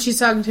 When she's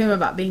talking to him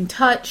about being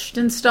touched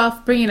and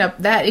stuff, bringing up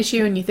that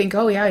issue, and you think,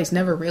 oh yeah, he's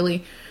never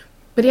really...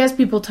 But he has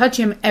people touch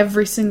him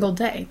every single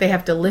day. They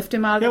have to lift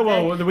him out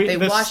of the bed. They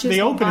wash his the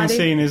whole opening body.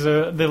 scene is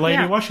the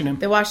lady Yeah. washing him.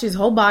 They wash his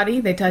whole body.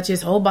 They touch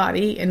his whole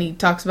body, and he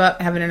talks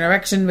about having an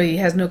erection, but he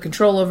has no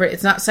control over it.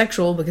 It's not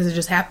sexual because it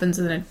just happens,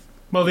 and then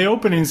Well, the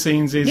opening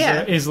scenes is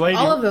Yeah. his lady,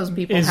 All of those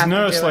people his have to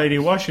nurse do it. lady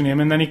washing him,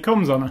 and then he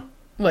comes on her.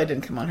 well, it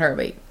didn't come on her,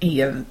 but he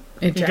didn't.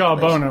 He got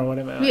a boner or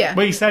whatever. Yeah.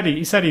 But he said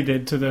he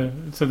did to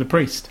the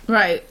priest.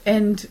 Right,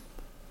 and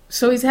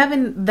so he's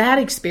having that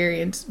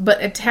experience,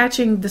 but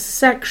attaching the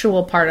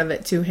sexual part of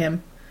it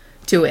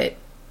to it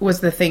was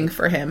the thing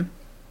for him.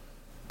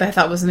 That I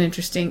thought was an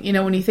interesting,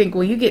 when you think,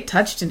 well, you get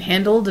touched and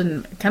handled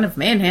and kind of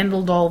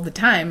manhandled all the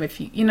time.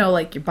 If you know,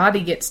 like your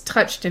body gets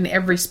touched in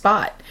every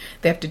spot.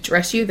 They have to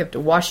dress you, they have to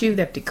wash you,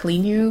 they have to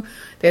clean you.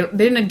 They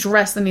didn't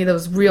address any of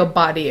those real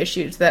body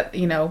issues that,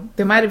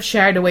 they might have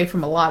shied away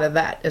from a lot of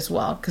that as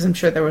well, because I'm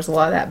sure there was a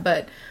lot of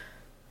that.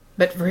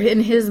 But for in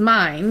his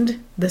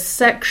mind, the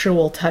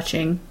sexual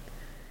touching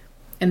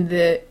and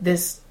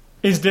this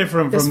Is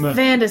different from the...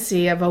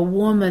 fantasy of a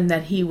woman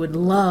that he would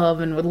love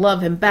and would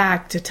love him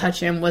back to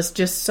touch him was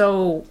just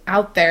so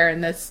out there,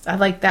 and I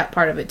like that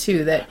part of it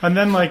too. That And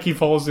then, like, he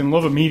falls in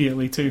love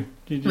immediately too.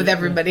 with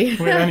everybody,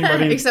 With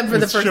anybody, except for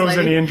the who first shows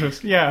lady. any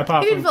interest. Yeah,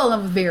 apart He didn't from fall in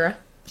love with Vera.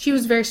 She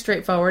was very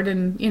straightforward,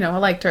 and I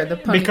liked her. The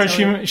ponytail.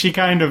 because she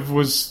kind of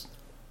was.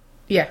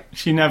 yeah,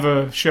 She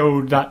never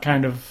showed that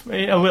kind of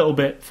a little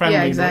bit friendly.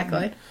 yeah, but-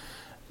 exactly.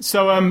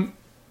 So,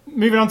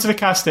 moving on to the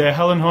cast here,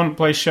 Helen Hunt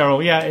plays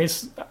Cheryl. Yeah,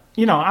 it's...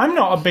 I'm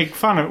not a big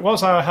fan of...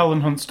 What's our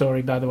Helen Hunt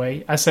story, by the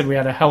way? I said we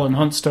had a Helen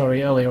Hunt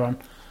story earlier on.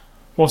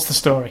 What's the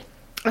story?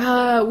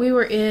 We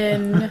were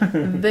in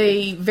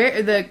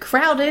the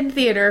crowded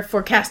theater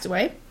for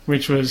Castaway.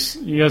 Which was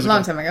years A ago.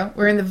 long time ago.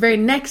 We're in the very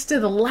next to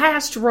the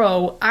last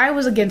row. I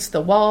was against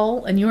the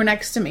wall, and you were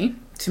next to me,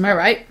 to my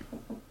right.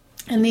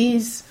 And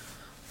these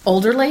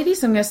older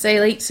ladies, I'm going to say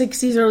late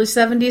 60s, early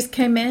 70s,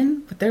 came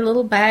in with their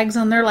little bags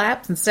on their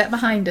laps and sat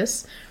behind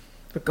us.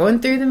 We're going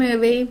through the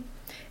movie.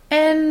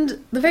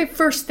 And the very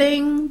first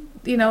thing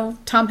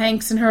Tom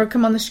Hanks and her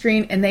come on the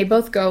screen, and they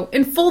both go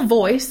in full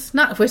voice,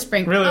 not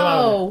whispering, really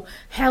loud.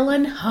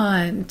 Helen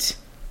Hunt.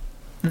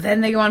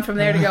 Then they go on from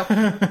there to go,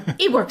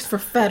 he works for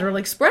Federal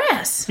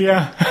Express.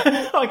 Yeah,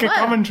 like a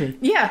commentary.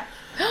 Yeah.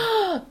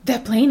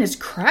 That plane is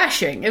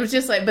crashing. It was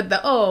just like, but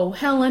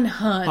Helen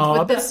Hunt.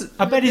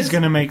 I bet he's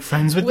going to make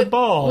friends with the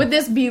ball. With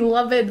this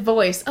beloved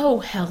voice,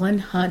 Helen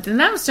Hunt.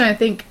 And I was trying to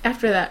think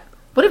after that,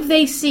 what have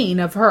they seen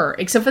of her,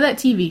 except for that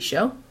TV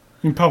show?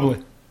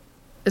 Probably.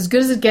 As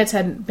Good as It Gets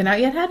hadn't been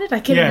out yet, had it? I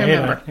can't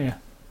remember. Yeah.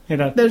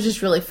 That was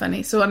just really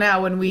funny. So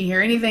now when we hear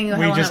anything,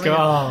 we just go,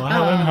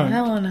 Helen Hunt.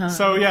 Helen Hunt.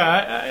 So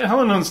yeah,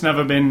 Helen Hunt's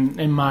never been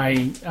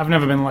I've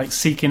never been like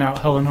seeking out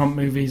Helen Hunt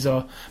movies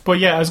but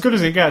yeah, As Good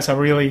as It Gets, I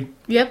really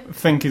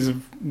think is a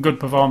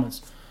good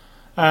performance.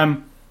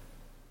 But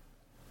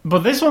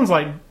this one's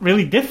like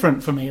really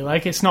different for me.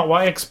 Like it's not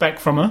what I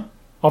expect from her.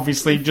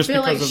 Obviously, just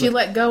because I feel like she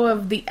let go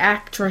of the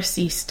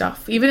actressy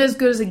stuff. Even As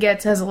Good as It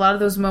Gets has a lot of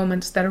those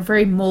moments that are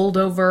very mulled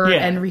over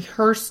and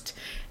rehearsed.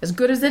 As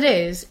good as it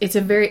is, it's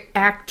a very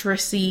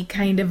actressy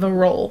kind of a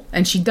role.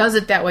 And she does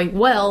it that way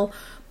well,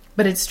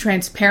 but it's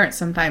transparent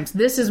sometimes.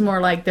 This is more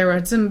like there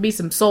would be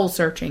some soul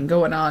searching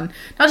going on.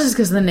 Not just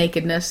because of the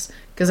nakedness,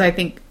 because I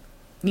think,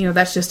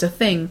 that's just a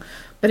thing.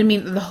 But I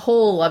mean, the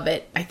whole of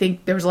it, I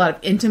think there was a lot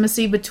of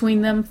intimacy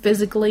between them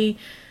physically.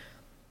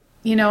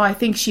 I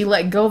think she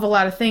let go of a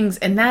lot of things,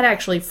 and that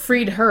actually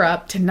freed her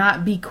up to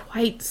not be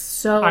quite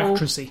so...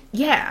 actressy.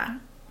 Yeah.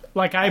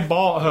 Like, I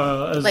bought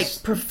her as...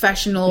 like,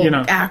 professional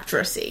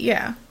actressy,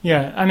 yeah.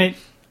 Yeah, and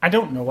I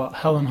don't know what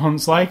Helen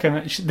Hunt's like,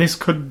 and this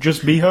could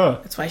just be her.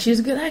 That's why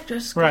she's a good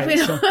actress. Right.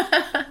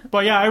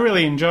 But yeah, I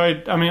really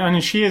enjoyed...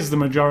 and she is the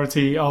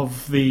majority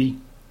of the...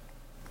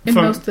 In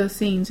most of the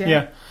scenes, yeah.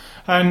 Yeah.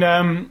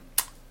 And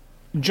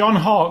John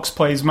Hawkes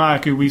plays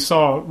Mark, who we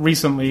saw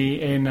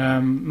recently in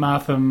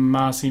Martha,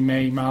 Marcy,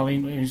 May,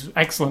 Marlene. He's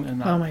excellent in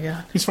that. Oh, my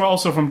God. He's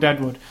also from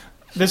Deadwood.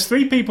 There's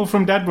 3 people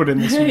from Deadwood in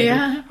this movie.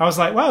 Yeah. I was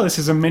like, wow, this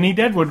is a mini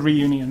Deadwood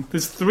reunion.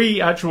 There's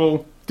 3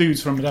 actual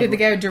dudes from Deadwood. Did the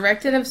guy who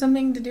directed have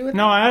something to do with it?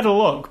 No, I had a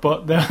look,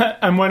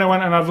 and when I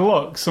went and had a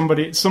look,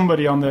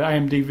 somebody on the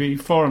IMDb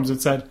forums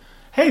had said,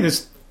 hey,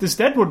 there's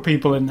Deadwood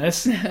people in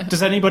this.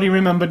 Does anybody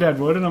remember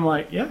Deadwood? And I'm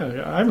like, yeah,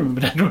 I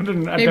remember Deadwood.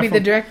 And maybe the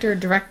director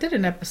directed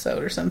an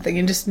episode or something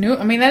and just knew.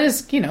 I mean, that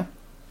is, you don't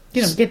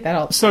get that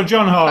all. So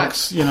John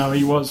Hawkes,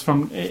 he was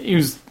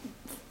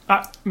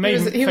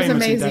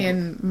amazing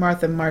in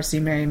Martha, Marcy,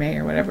 Mary May,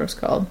 or whatever it's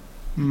called.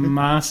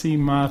 Marcy,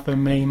 Martha,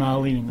 May,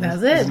 Marlene.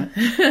 That's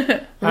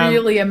it.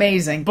 Really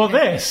amazing. But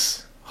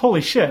this,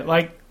 holy shit,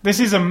 like, this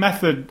is a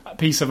method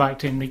piece of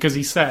acting because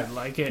he said,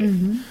 like, it.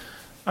 Mm-hmm.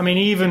 I mean,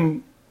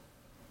 even,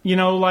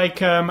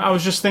 I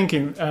was just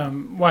thinking,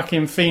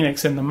 Joaquin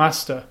Phoenix in The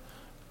Master,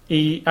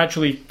 he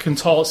actually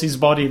contorts his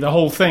body, the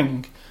whole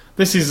thing.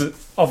 This is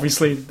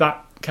obviously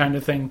that kind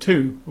of thing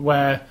too,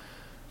 where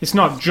it's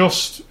not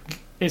just...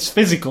 it's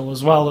physical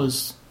as well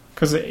as...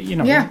 because,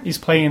 he's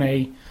playing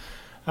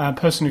a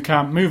person who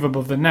can't move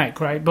above the neck,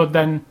 right? But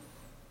then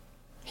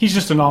he's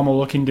just a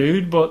normal-looking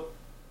dude, but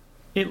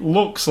it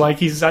looks like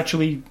he's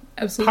actually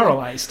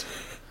paralysed.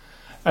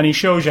 And he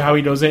shows you how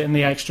he does it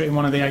in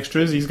one of the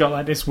extras. He's got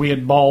like this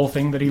weird ball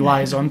thing that he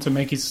lies on to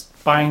make his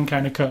spine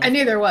kind of curve. I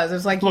knew there was. It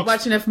was like you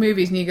watch enough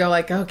movies and you go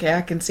like, okay,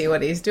 I can see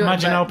what he's doing.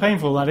 Imagine how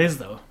painful that is,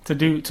 though, to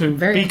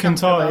be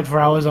contorted for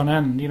hours on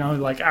end.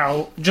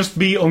 Just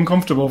be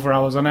uncomfortable for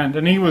hours on end.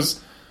 And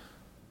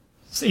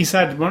he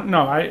said, well,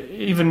 no,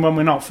 even when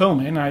we're not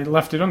filming, I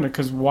left it under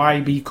because why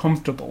be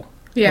comfortable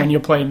when you're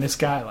playing this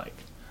guy? Like,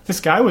 this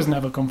guy was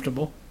never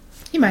comfortable.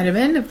 He might have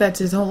been if that's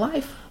his whole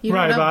life.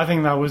 Right, but I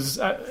think that was...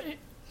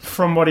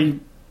 From what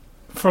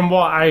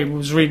I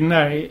was reading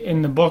there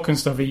in the book and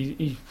stuff,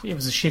 it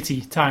was a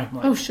shitty time.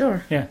 Like, oh,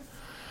 sure. Yeah.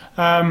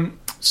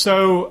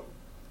 So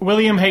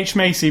William H.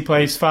 Macy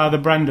plays Father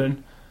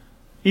Brendan.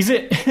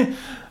 I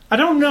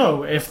don't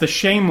know if the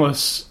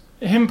Shameless,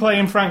 him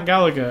playing Frank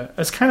Gallagher,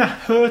 has kind of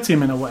hurt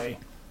him in a way.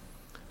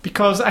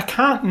 Because I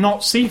can't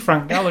not see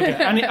Frank Gallagher.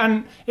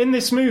 and in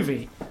this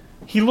movie...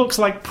 he looks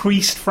like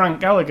priest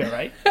Frank Gallagher,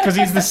 right? Because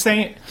he's the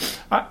same...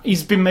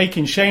 he's been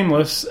making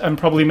Shameless and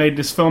probably made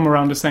this film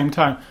around the same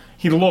time.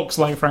 He looks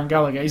like Frank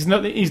Gallagher. He's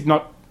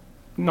not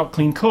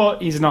clean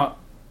cut. He's not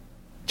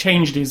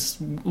changed his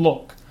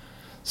look.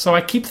 So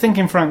I keep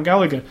thinking Frank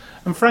Gallagher.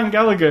 And Frank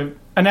Gallagher,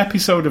 an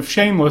episode of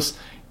Shameless,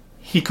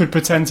 he could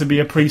pretend to be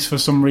a priest for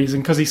some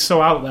reason because he's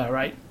so out there,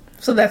 right?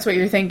 So that's what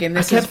you're thinking.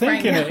 This is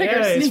Frank Gallagher.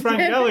 Yeah, it's Frank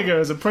Gallagher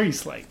as a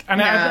priest, like.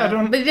 And I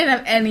don't. But he didn't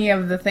have any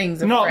of the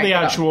things. Of not Frank the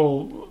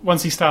actual.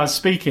 Once he starts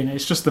speaking,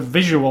 it's just the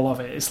visual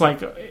of it. It's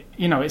like,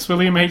 it's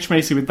William H.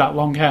 Macy with that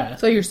long hair.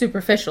 So you're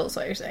superficial, is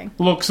what you're saying.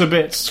 Looks a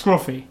bit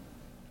scruffy.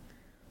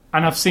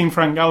 And I've seen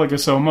Frank Gallagher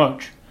so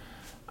much.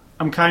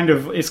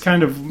 It's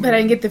kind of. But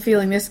I get the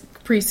feeling this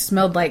priest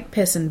smelled like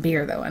piss and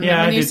beer, though. And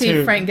yeah, when you did see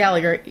too. Frank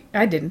Gallagher,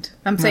 I didn't.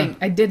 I'm saying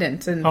I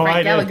didn't, and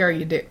Frank Gallagher,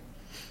 you do.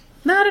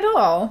 Not at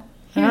all.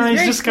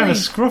 He's just kind of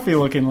scruffy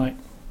looking, like,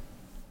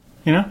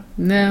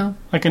 No.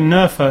 like a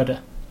Nerf herder.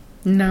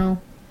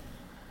 No.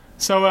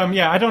 So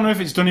I don't know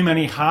if it's done him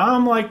any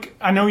harm. Like,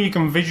 I know you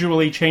can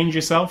visually change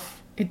yourself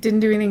It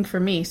didn't do anything for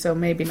me, so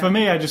maybe not. For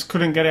me, I just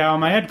couldn't get it out of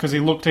my head because he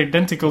looked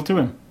identical to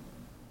him.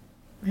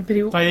 Yeah, but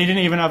Like, he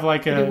didn't even have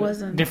like But he a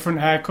wasn't.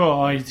 different haircut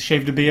or he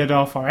shaved a beard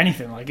off or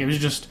anything. Like, it was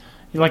just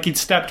like he'd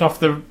stepped off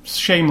the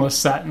Shameless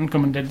set and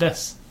come and did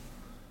this.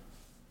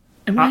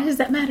 And why does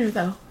that matter,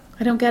 though?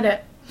 I don't get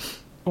it.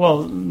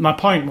 Well, my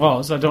point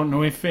was, I don't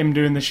know if him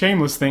doing the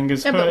Shameless thing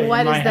is Yeah, but hurting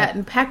why my does head. that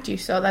impact you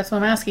so? That's what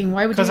I'm asking.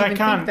 Why would you Because I even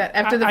can't. think that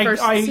after the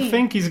first I scene?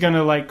 think he's going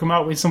to like come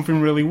out with something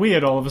really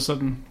weird all of a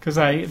sudden. Because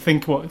I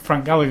think what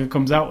Frank Gallagher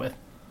comes out with.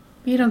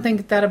 You don't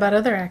think that about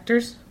other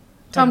actors?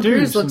 Tom do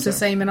Cruise looks the sometimes.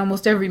 same in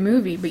almost every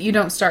movie, but you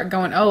don't start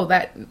going, oh,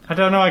 that... I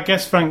don't know. I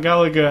guess Frank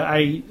Gallagher.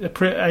 I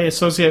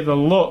associate the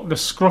look, the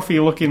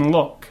scruffy looking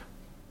look,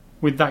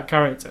 with that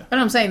character. What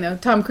I'm saying, though,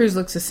 Tom Cruise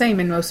looks the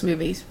same in most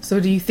movies. So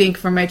do you think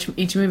from each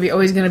movie,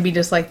 he's going to be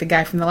just like the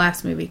guy from the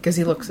last movie? Because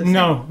he looks the same.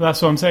 No,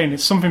 that's what I'm saying.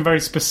 It's something very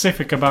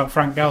specific about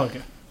Frank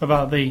Gallagher.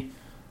 About the...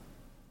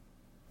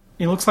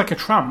 He looks like a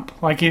tramp.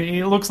 Like,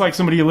 he looks like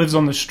somebody who lives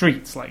on the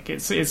streets. Like,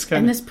 it's kind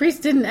And of... this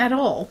priest didn't at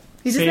all.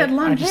 He just had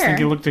long I just hair. think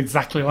he looked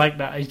exactly like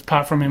that,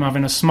 apart from him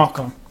having a smock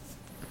on.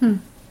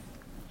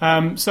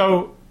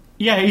 So,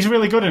 yeah, he's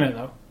really good in it,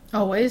 though.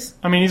 Always.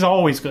 I mean, he's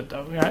always good,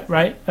 though,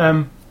 right?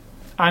 And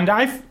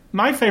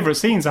my favourite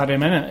scenes had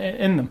him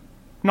in them,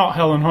 not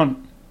Helen Hunt.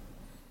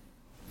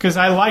 Because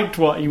I liked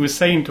what he was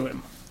saying to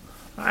him.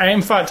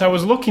 In fact, I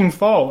was looking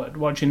forward,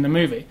 watching the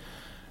movie,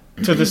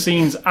 to the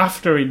scenes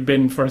after he'd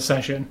been for a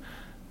session,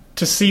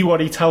 to see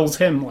what he tells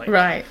him, like.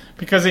 Right.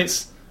 Because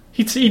it's...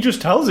 He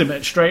just tells him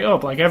it straight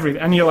up, like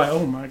everything. And you're like,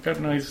 oh my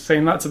god, no, he's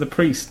saying that to the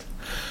priest.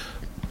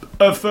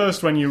 At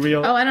first, when you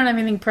realize... Oh, I don't have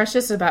anything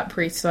precious about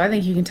priests, so I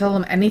think you can tell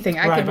them anything.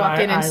 I could walk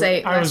in and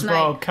say, I was last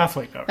brought night, up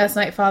Catholic, though. last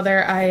night,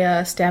 Father,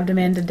 I stabbed a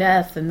man to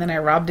death, and then I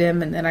robbed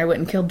him, and then I went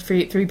and killed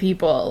three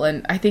people.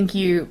 And I think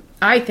you're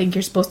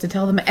supposed to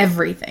tell them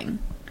everything.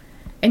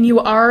 And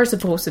you are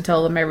supposed to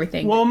tell them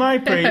everything. Well,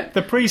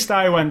 the priest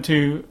I went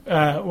to,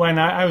 when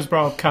I was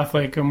brought up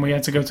Catholic and we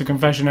had to go to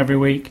confession every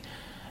week,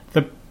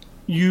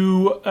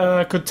 you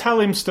could tell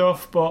him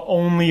stuff, but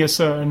only a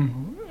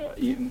certain...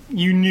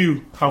 You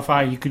knew how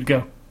far you could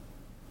go.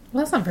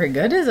 Well, that's not very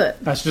good, is it?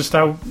 That's just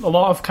how a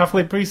lot of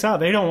Catholic priests are.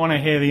 They don't want to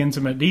hear the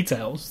intimate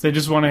details. They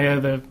just want to hear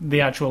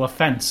the actual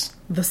offence.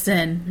 The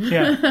sin.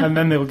 Yeah, and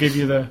then they'll give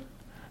you the...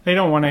 They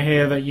don't want to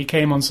hear that you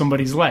came on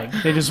somebody's leg.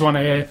 They just want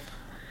to hear,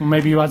 well,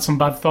 maybe you had some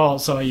bad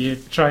thoughts or you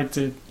tried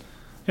to...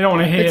 They don't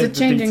want to hear It's a the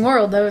changing details.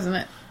 world, though, isn't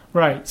it?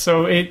 Right,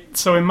 so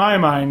in my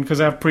mind, because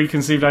I have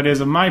preconceived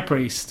ideas of my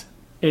priest,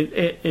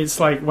 it's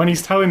like, when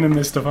he's telling them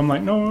this stuff, I'm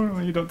like, no,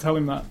 you don't tell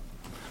him that.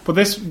 But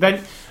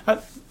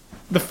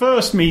the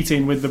first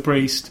meeting with the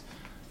priest,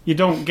 you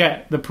don't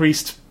get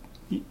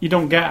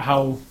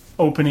how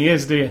open he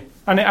is, do you?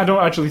 And I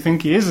don't actually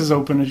think he is as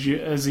open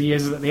as he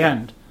is at the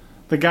end.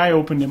 The guy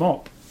opened him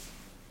up.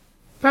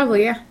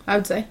 Probably, yeah, I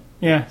would say.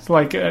 Yeah, it's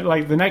like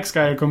the next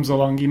guy who comes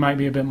along, he might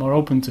be a bit more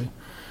open to.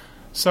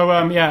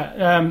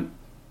 So,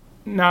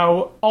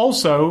 now,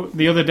 also,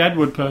 the other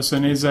Deadwood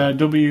person is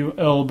W.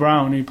 Earl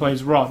Brown, who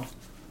plays Rod.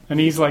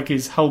 And he's like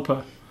his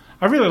helper.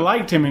 I really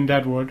liked him in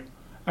Deadwood.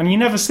 And you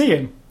never see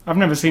him. I've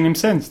never seen him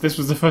since. This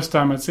was the first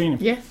time I'd seen him.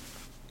 Yeah.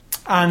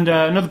 And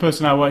another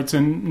person I wanted to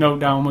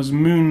note down was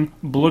Moon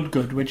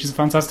Bloodgood, which is a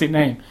fantastic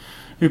name,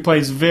 who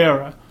plays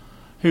Vera,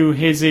 who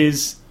is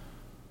his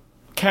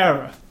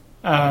carer.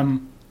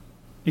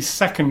 His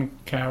second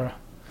carer.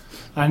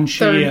 And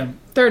she...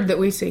 Third that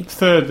we see.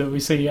 Third that we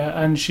see,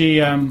 yeah. And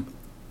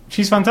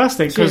she's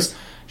fantastic because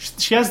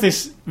she has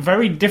this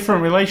very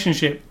different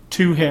relationship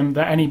to him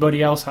that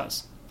anybody else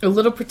has. A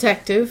little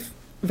protective,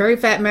 very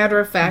matter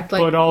of fact,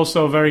 but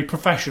also very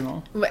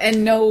professional.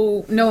 And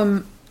no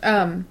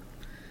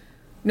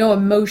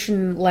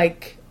emotion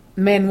like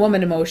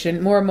man-woman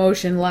emotion, more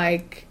emotion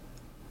like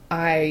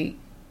I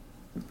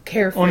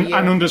care for you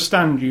and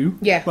understand you.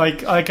 Yeah,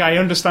 like I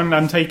understand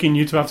I'm taking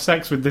you to have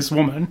sex with this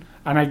woman,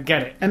 and I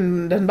get it.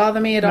 And doesn't bother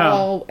me at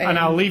all. And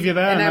I'll leave you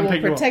there, and I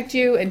will protect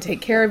you and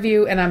take care of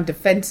you. And I'm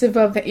defensive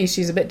of it.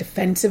 She's a bit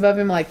defensive of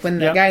him. Like when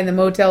the guy in the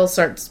motel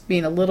starts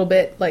being a little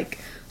bit like,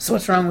 "So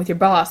what's wrong with your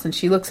boss?" And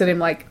she looks at him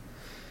like,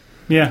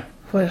 "Yeah,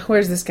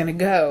 where's this going to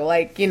go?"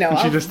 Like, you know,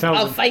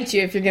 I'll fight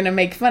you if you're going to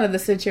make fun of the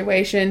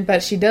situation.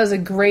 But she does a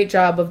great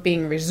job of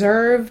being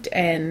reserved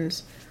and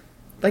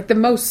like the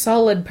most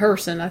solid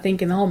person, I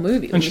think, in the whole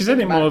movie. And she's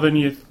in it more than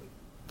you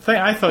think.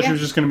 I thought she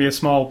was just going to be a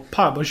small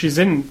part, but she's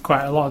in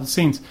quite a lot of the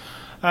scenes.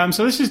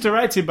 So this is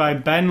directed by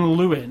Ben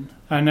Lewin.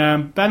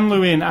 And Ben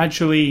Lewin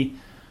actually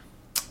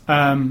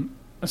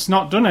has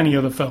not done any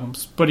other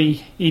films, but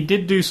he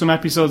did do some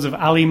episodes of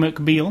Ally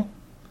McBeal.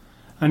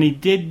 And he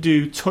did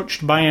do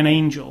Touched by an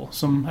Angel,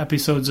 some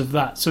episodes of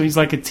that. So he's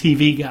like a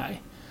TV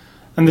guy.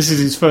 And this is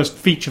his first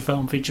feature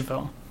film.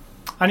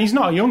 And he's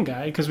not a young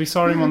guy, because we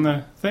saw him on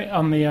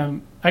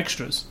the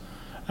extras.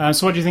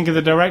 So what do you think of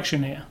the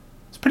direction here?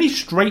 It's pretty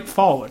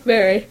straightforward.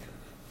 Very.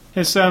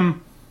 It's not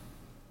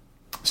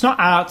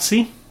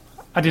artsy,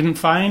 I didn't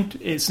find.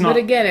 It's not... But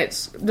again,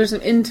 there's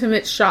some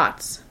intimate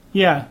shots.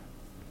 Yeah.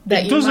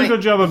 It does a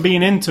good job of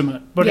being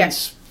intimate, but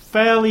it's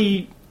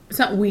fairly... It's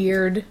not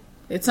weird.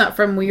 It's not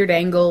from weird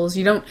angles.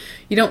 You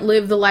don't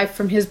live the life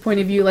from his point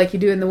of view like you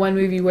do in the one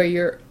movie where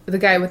you're the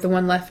guy with the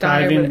one left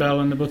eye. Diving Bell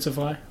and the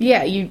Butterfly.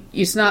 Yeah,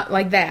 it's not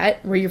like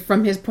that where you're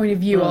from his point of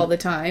view all the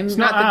time. It's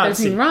not that there's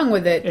anything wrong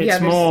with it.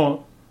 It's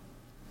more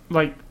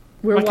like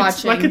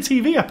watching like a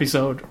TV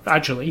episode,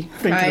 actually.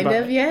 Kind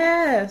of,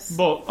 yes.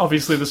 But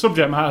obviously the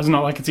subject matter is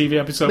not like a TV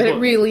episode. But it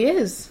really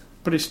is.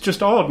 But it's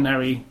just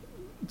ordinary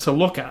to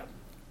look at.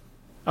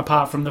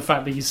 Apart from the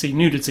fact that you see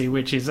nudity,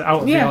 which is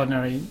out of the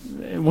ordinary,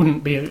 it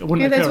wouldn't be. It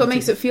wouldn't. Yeah, that's what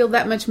makes it feel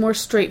that much more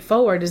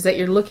straightforward. Is that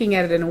you're looking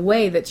at it in a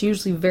way that's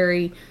usually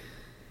very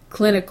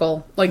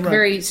clinical, like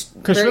very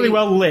because really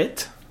well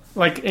lit.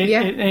 Like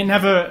it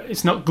never.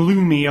 It's not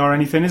gloomy or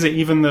anything, is it?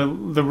 Even the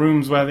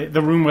rooms where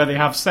the room where they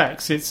have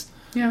sex, it's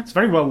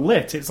very well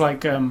lit. It's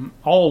like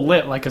all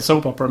lit like a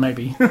soap opera,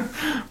 maybe.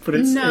 But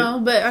it's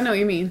but I know what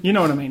you mean. You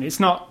know what I mean? It's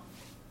not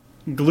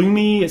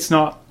gloomy. It's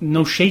not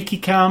no shaky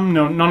cam.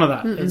 No, none of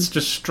that. It's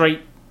just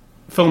straight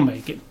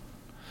filmmaking,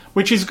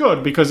 which is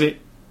good because the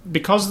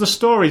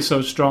story's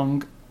so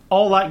strong.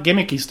 All that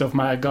gimmicky stuff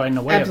might have got in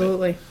the way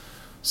Absolutely. of it.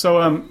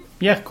 So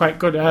quite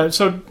good.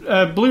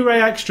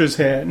 Blu-ray extras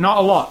here, not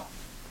a lot,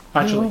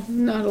 actually.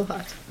 No, not a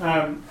lot.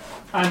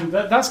 And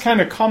that's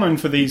kind of common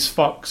for these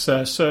Fox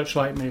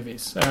Searchlight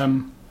movies.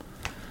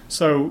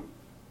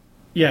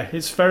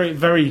 It's very,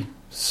 very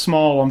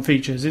small on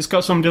features. It's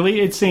got some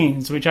deleted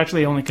scenes, which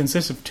actually only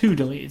consist of 2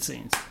 deleted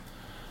scenes.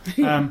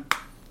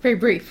 Very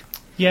brief.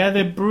 Yeah,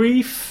 they're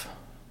brief.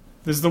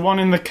 There's the one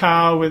in the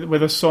car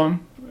with a son,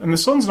 and the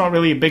son's not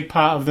really a big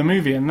part of the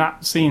movie. And the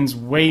scene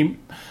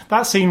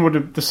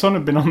the son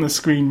had been on the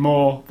screen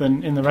more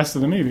than in the rest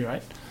of the movie,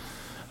 right?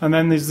 And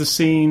then there's the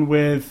scene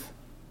with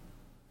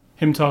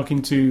him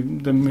talking to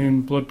the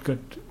Moon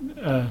Bloodgood.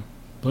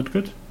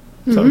 Bloodgood?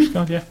 Is that what she's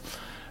called? Yeah.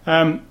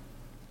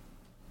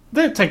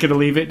 They take it or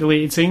leave it,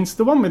 deleted scenes.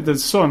 The one with the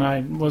son,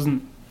 I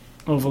wasn't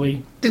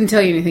overly... Didn't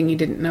tell you anything you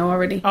didn't know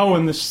already. Oh,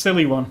 and the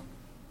silly one.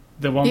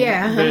 The one...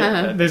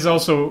 Yeah. There's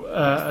also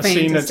a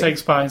scene that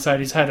takes part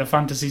inside his head, a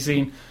fantasy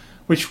scene,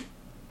 which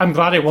I'm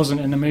glad it wasn't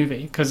in the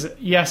movie, because,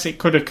 yes, it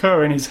could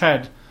occur in his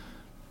head,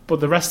 but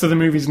the rest of the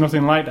movie's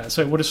nothing like that,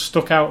 so it would have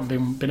stuck out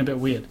and been a bit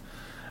weird.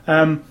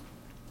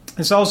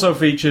 This also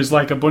features,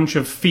 like, a bunch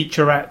of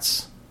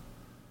featurettes,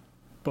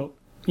 but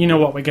you know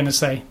what we're going to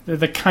say. They're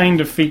the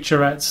kind of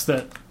featurettes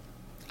that...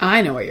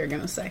 I know what you're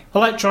going to say.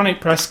 Electronic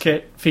press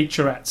kit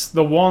featurettes.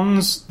 The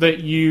ones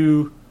that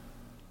you're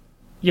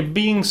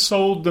being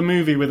sold the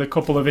movie with a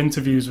couple of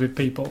interviews with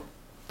people.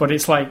 But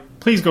it's like,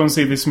 please go and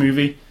see this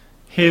movie.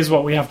 Here's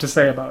what we have to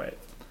say about it.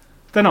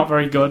 They're not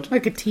very good.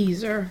 Like a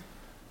teaser.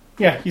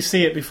 Yeah, you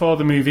see it before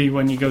the movie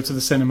when you go to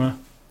the cinema.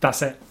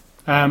 That's it.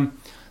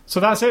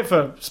 So that's it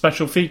for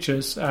special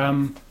features.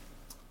 I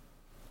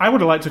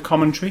would have liked a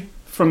commentary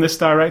from this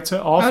director.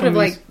 I would have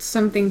liked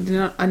something,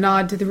 a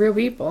nod to the real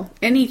people.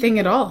 Anything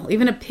at all.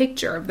 Even a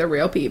picture of the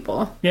real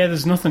people. Yeah,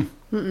 there's nothing.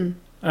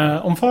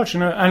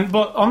 Unfortunate.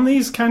 But on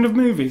these kind of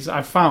movies,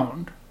 I've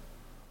found,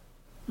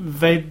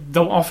 they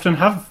don't often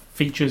have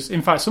features.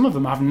 In fact, some of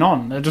them have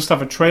none. They just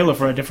have a trailer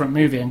for a different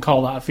movie and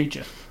call that a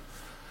feature.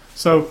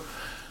 So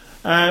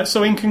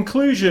in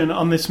conclusion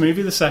on this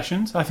movie, The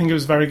Sessions, I think it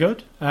was very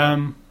good.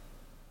 Who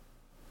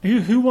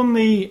won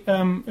the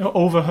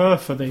over her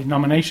for the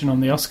nomination on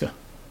the Oscar?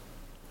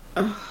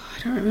 Oh,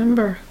 I don't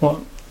remember.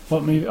 What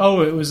movie?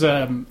 Oh, it was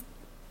Burt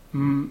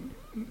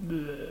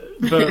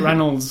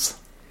Reynolds'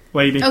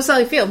 lady. Oh,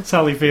 Sally Field.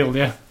 Sally Field,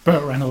 yeah.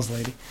 Burt Reynolds'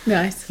 lady.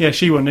 Nice. Yeah,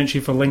 she won, didn't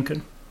she, for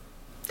Lincoln?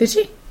 Did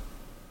she?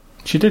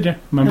 She did, yeah.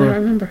 I don't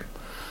remember.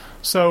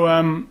 So,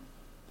 are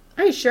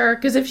you sure?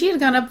 Because if she had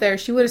gone up there,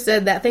 she would have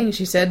said that thing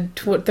she said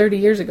 30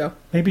 years ago.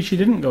 Maybe she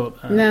didn't go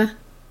up there. Nah.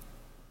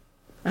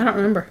 I don't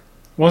remember.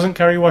 Wasn't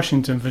Kerry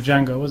Washington for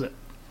Django, was it?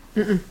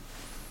 Mm-mm.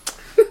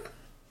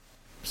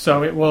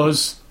 So it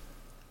was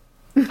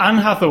Anne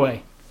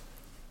Hathaway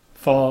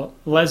for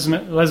Les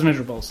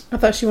Miserables. I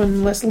thought she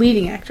won Best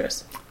Leading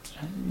Actress.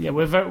 Yeah,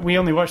 we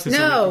only watched this.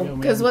 No,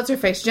 because what's her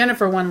face?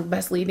 Jennifer won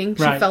Best Leading.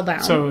 She fell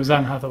down. So it was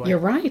Anne Hathaway. You're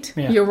right.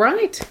 Yeah. You're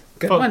right.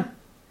 Good one.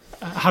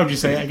 How'd you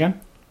say it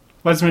again?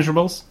 Les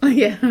Miserables?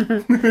 Yeah.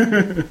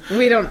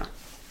 We don't know.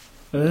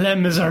 Les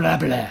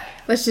Miserables.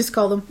 Let's just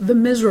call them The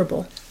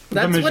Miserable.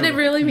 That's what it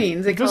really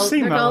means. It does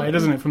seem that way,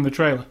 doesn't it, from the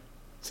trailer?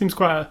 Seems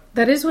quite a...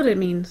 That is what it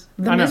means.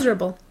 The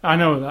Miserable. I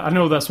know that. I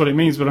know that's what it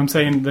means, but I'm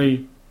saying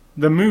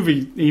the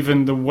movie,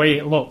 even the way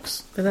it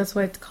looks. But that's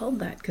why it's called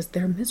that, because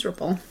they're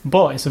miserable.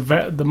 But it's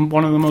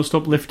one of the most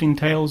uplifting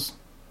tales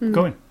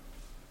going.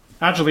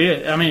 Actually,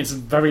 it's a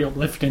very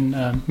uplifting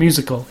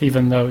musical,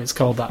 even though it's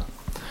called that.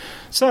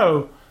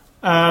 So,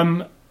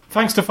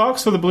 thanks to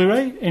Fox for the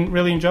Blu-ray.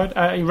 Really enjoyed.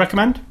 You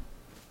recommend?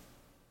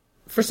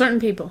 For certain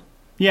people.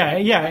 Yeah,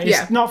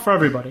 it's not for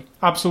everybody.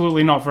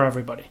 Absolutely not for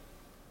everybody.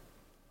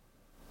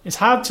 It's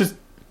hard to...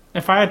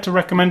 If I had to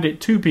recommend it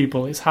to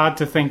people, it's hard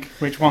to think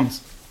which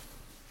ones.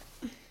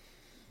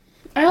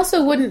 I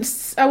also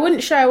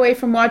wouldn't shy away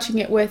from watching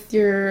it with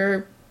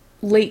your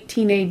late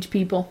teenage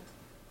people.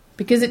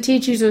 Because it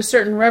teaches you a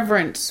certain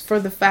reverence for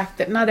the fact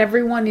that not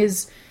everyone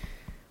is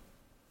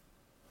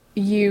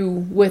you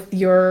with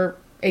your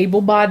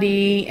able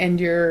body and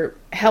your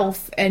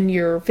health and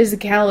your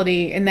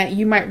physicality, and that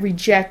you might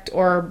reject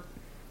or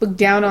look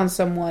down on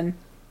someone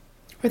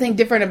or think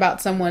different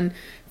about someone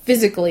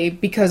physically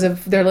because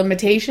of their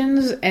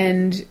limitations,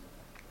 and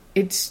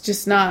it's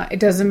just not, it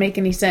doesn't make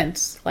any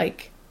sense.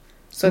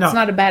 So it's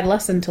not a bad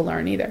lesson to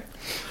learn either.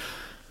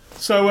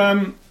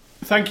 So,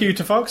 thank you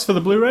to Fox for the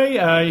Blu-ray.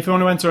 If you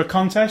want to enter a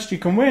contest, you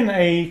can win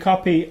a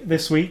copy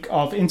this week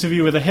of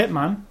Interview with a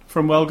Hitman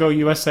from Wellgo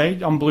USA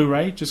on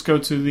Blu-ray. Just go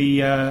to the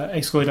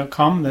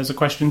ascully.com. There's a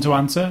question to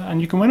answer,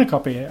 and you can win a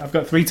copy. I've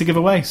got 3 to give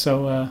away.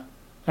 So,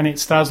 and it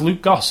stars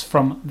Luke Goss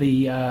from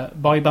the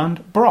boy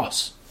band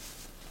Bros.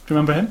 Do you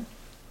remember him?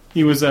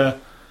 He was a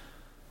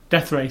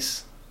Death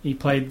Race. He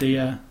played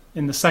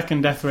in the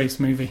second Death Race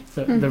movie,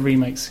 the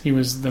remakes. He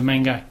was the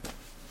main guy.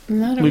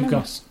 No, Luke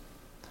Goss.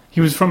 He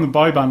was from the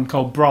boy band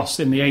called Bros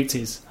in the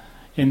 80s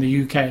in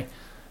the UK.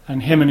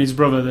 And him and his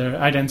brother, they're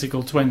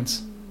identical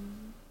twins.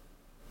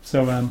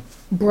 So,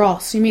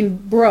 Bros. You mean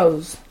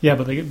bros? Yeah,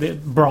 but the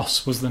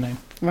Bros was the name.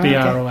 Right,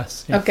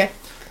 B-R-O-S. Yeah. Okay.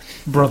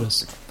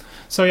 Brothers.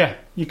 So, yeah,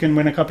 you can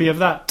win a copy of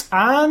that.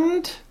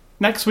 And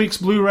next week's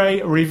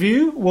Blu-ray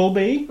review will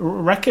be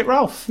Wreck-It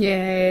Ralph.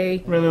 Yay.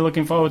 Really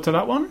looking forward to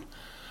that one.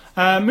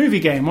 Movie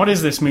game. What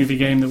is this movie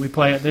game that we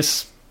play at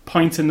this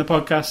point in the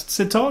podcast?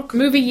 Sid Talk?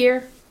 Movie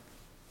year.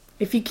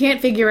 If you can't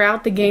figure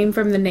out the game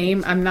from the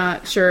name, I'm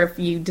not sure if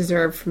you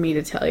deserve for me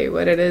to tell you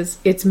what it is.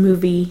 It's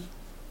movie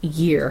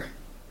year.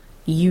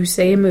 You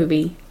say a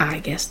movie, I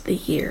guess the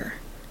year,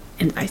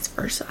 and vice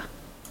versa.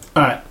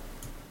 Alright.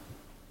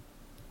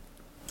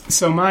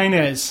 So mine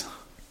is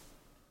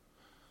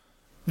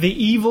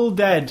The Evil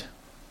Dead.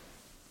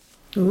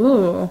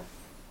 Ooh.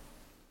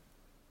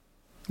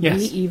 Yes.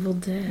 The Evil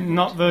Dead.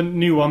 Not the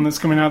new one that's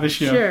coming out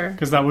this year. Sure.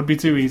 Because that would be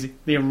too easy.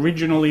 The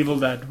original Evil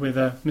Dead with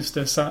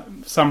Mr.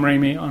 Sam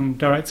Raimi on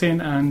directing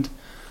and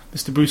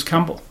Mr. Bruce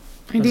Campbell.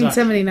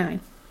 1979.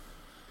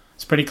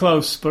 It's pretty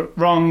close, but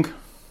wrong.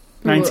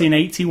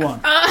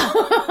 1981.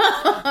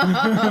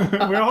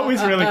 We're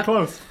always really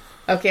close.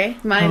 Okay,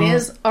 mine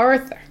is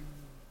Arthur.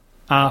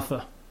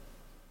 Arthur.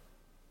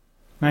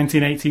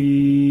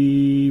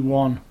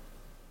 1981.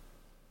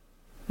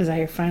 Is that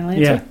your final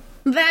answer? Yeah.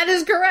 That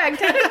is correct.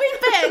 How did we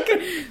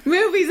pick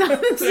movies on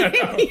the same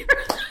year?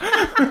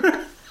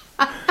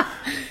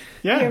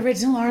 Yeah. The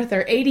original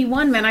Arthur.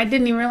 81, man. I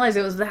didn't even realize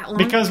it was that long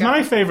Because ago.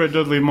 my favourite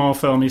Dudley Moore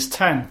film is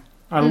 10.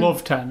 I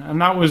love 10. And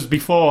that was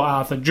before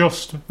Arthur,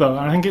 though.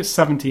 I think it's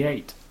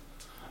 78.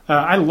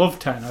 I love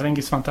 10. I think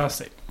it's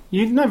fantastic.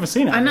 You've never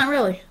seen it? I'm not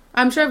really.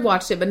 I'm sure I've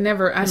watched it, but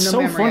never. I have It's no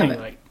so memory funny.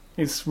 of it.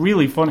 It's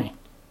really funny.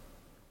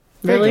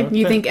 Really? Very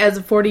You good. think as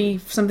a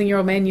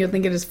 40-something-year-old man, you'll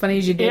think it as funny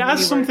as you did? It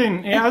has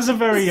something. It has a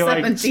very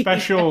 70.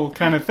 special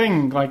kind of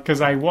thing,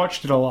 because I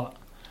watched it a lot.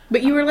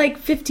 But you were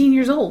 15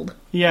 years old.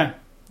 Yeah,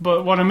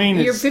 but what I mean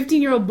Your is,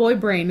 15-year-old boy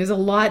brain is a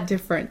lot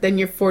different than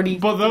your 40.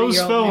 but those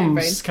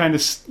films kind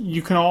of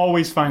you can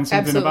always find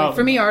something Absolutely. about.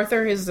 For me,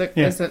 Arthur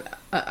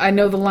I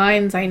know the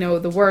lines, I know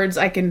the words,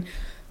 I can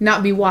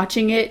not be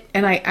watching it,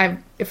 and I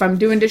if I'm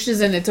doing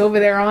dishes and it's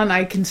over there on,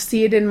 I can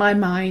see it in my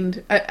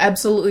mind.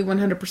 Absolutely,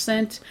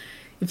 100%.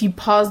 If you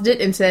paused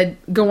it and said,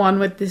 go on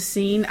with this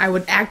scene, I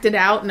would act it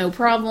out, no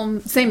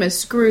problem. Same as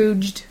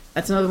Scrooged.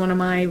 That's another one of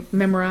my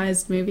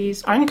memorized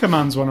movies.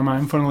 Anchorman's one of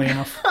mine, funnily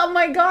enough. Oh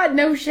my god,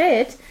 no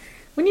shit.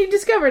 When you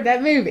discovered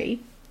that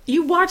movie,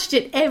 you watched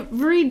it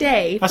every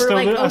day for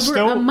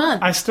over a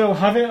month. I still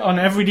have it on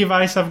every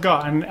device I've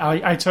got, and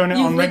I turn it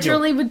You on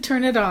regularly. literally would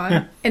turn it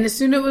on, and as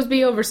soon as it would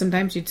be over,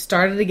 sometimes you'd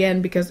start it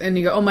again and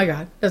you go, "Oh my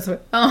god, that's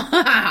what!"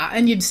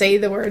 And you'd say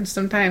the words.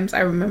 Sometimes I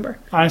remember.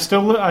 I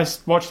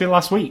watched it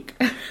last week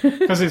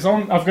because it's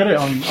on. I've got it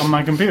on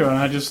my computer,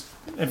 and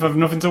if I've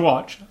nothing to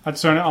watch, I'd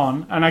turn it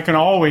on, and I can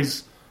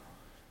always.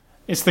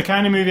 It's the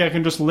kind of movie I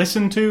can just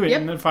listen to.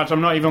 Yep. In fact,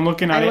 I'm not even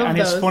looking at it, and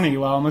it's funny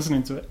while I'm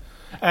listening to it.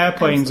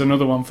 Airplane's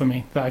another one for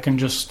me that I can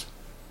just.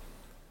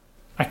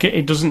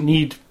 It doesn't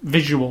need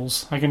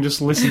visuals. I can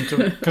just listen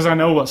to it because I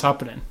know what's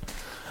happening.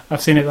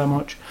 I've seen it that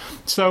much.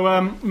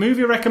 So,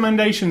 movie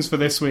recommendations for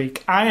this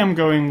week. I am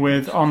going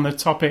with, on the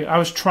topic, I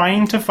was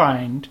trying to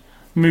find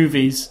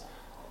movies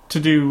to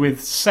do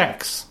with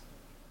sex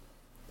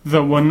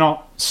that were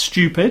not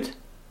stupid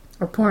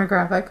Or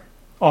pornographic.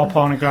 or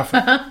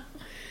pornographic.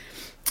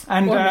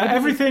 And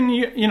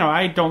everything,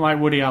 I don't like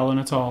Woody Allen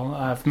at all.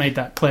 I've made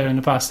that clear in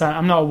the past.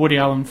 I'm not a Woody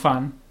Allen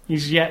fan.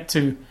 He's yet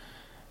to...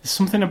 There's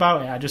something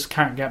about it I just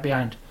can't get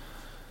behind.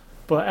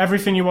 But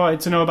everything you wanted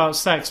to know about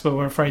sex but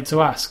were afraid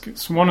to ask.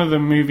 It's one of the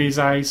movies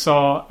I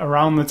saw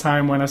around the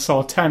time when I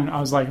saw 10. I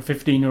was like a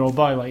 15-year-old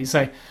boy, like you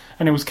say.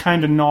 And it was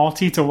kind of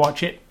naughty to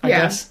watch it, I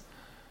guess.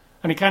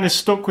 And it kind of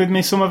stuck with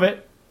me, some of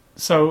it.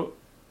 So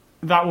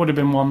that would have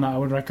been one that I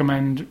would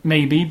recommend,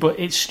 maybe. But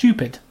it's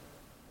stupid.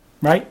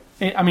 Right?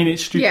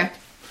 It's stupid. Yeah.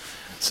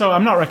 So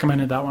I'm not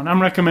recommending that one.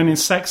 I'm recommending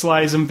Sex,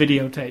 Lies and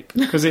Videotape.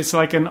 Because it's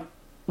like a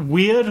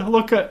weird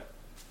look at...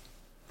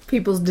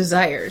 people's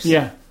desires.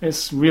 Yeah,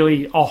 it's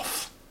really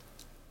off.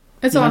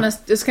 It's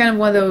honest. It's kind of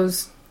one of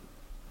those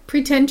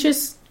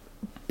pretentious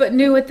but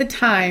new at the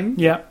time.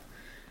 Yeah.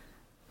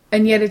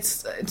 and yet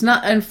it's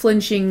not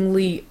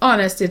unflinchingly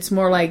honest. It's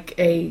more like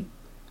a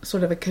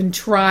sort of a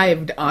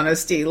contrived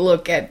honesty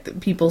look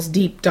at people's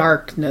deep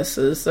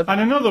darknesses. And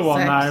another one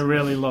sex. that I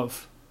really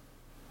love.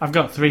 I've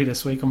got 3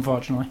 this week,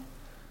 unfortunately.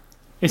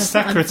 It's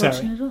That's not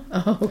Secretary,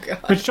 unfortunate. Oh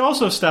god. which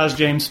also stars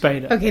James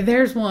Spader. Okay,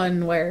 there's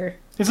one where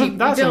That's a a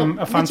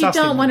fantastic But you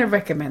don't one. want to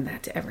recommend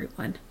that to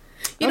everyone.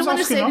 You That's don't want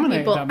to say to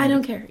Oscar-nominated, people, that I movie.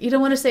 don't care. You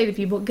don't want to say to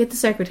people, get The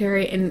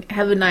Secretary and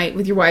have a night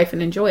with your wife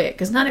and enjoy it.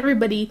 Because not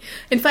everybody...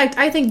 In fact,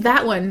 I think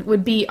that one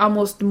would be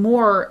almost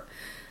more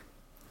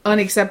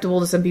unacceptable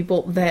to some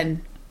people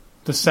than...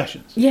 The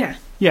Sessions. Yeah.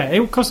 Yeah,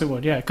 of course it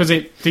would, yeah. Because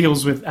it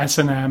deals with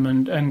S&M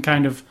and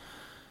kind of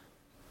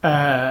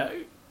a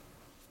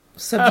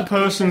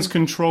person's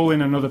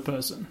controlling another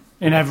person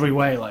in every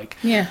way, like.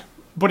 Yeah.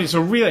 But it's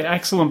a really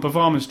excellent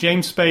performance.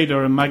 James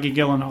Spader and Maggie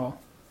Gyllenhaal.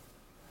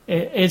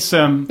 It's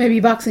Maybe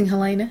Boxing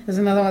Helena is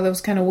another one that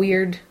was kind of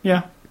weird.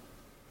 yeah.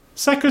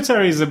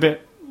 Secretary is a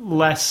bit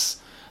less.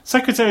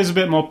 Secretary is a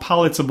bit more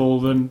palatable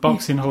than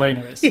Boxing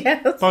Helena is.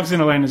 Yes. Boxing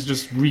Helena is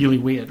just really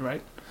weird,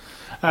 right?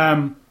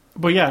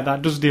 But yeah,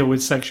 that does deal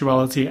with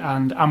sexuality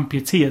and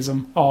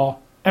amputeeism, or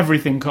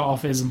everything cut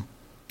off-ism.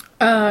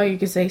 You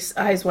could say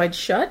Eyes Wide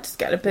Shut. It's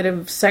got a bit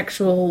of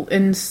sexual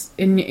in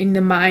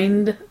the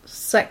mind,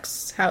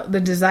 sex, how the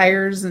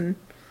desires, and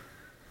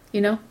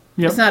you know,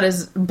 Yep. it's not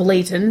as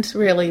blatant,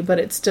 really, but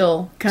it's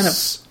still kind of.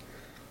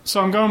 So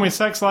I'm going with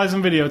Sex, Lies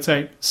and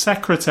Videotape.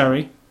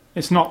 Secretary.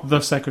 It's not The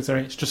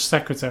Secretary, it's just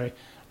Secretary.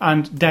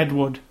 And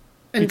Deadwood.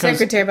 And because-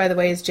 Secretary, by the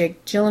way, is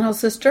Jake Gyllenhaal's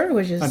sister,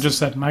 which is I just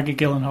said Maggie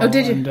Gyllenhaal Oh,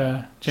 did you?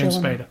 and James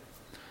Gyllenhaal. Spader.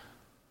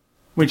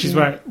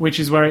 Which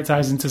is where it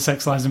ties into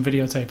Sex, Lies and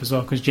Videotape as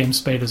well, because James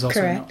Spader's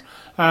also in correct. it.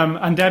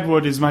 And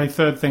Deadwood is my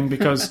third thing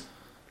because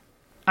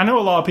I know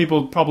a lot of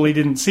people probably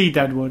didn't see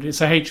Deadwood.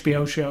 It's a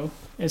HBO show.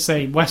 It's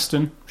a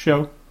Western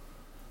show.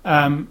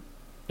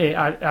 It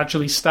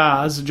actually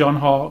stars John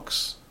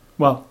Hawkes.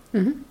 Well,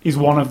 he's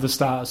one of the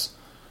stars.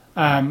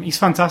 He's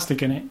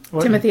fantastic in it.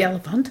 Timothy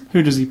Oliphant.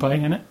 Who does he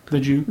play in it? The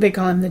Jew? They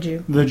call him the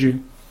Jew. The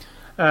Jew.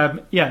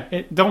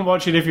 Don't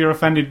watch it if you're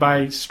offended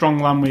by strong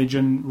language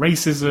and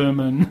racism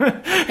and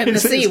And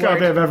it's the C got a word.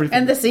 bit of everything.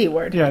 And the C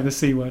word. Yeah, the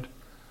C word.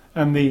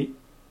 And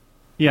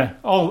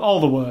all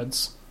the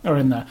words are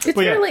in there. It's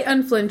But yeah, really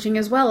unflinching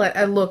as well.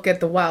 A look at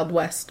the Wild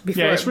West.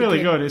 Before yeah, it's it really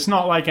became- good. It's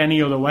not like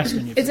any other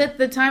Western you've It's seen. at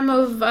the time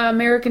of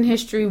American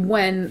history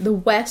when the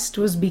West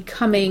was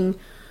becoming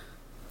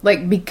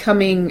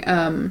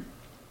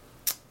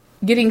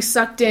getting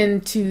sucked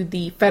into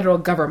the federal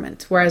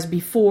government, whereas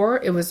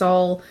before it was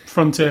all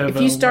Frontier. if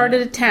you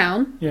started a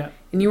town Yeah.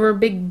 and you were a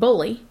big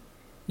bully,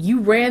 you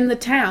ran the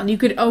town. You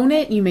could own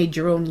it. You made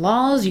your own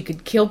laws. You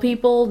could kill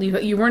people.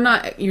 You're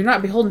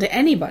not beholden to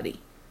anybody.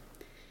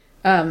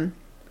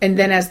 And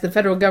then as the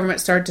federal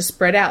government started to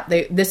spread out,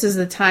 this is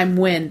the time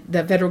when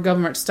the federal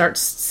government starts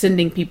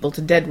sending people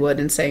to Deadwood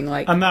and saying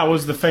like, And that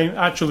was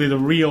actually the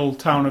real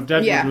town of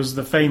Deadwood Yeah. was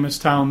the famous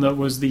town that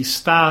was the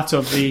start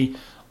of the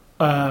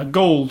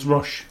gold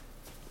rush.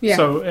 yeah,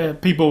 So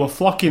people were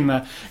flocking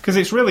there because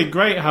it's really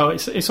great how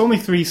it's only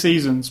 3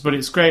 seasons, but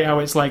it's great how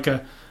it's like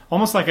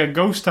almost like a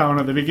ghost town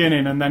at the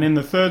beginning, and then in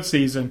the 3rd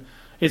season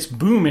it's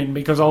booming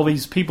because all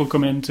these people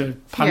come in to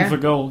pan Yeah. for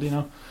gold, you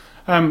know.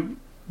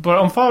 But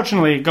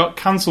unfortunately, it got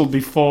cancelled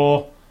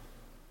before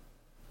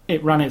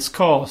it ran its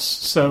course,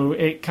 so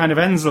it kind of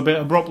ends a bit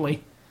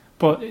abruptly.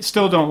 But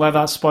still, don't let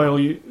that spoil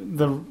you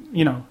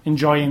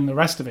enjoying the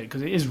rest of it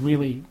because it is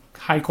really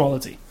high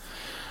quality.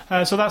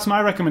 So that's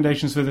my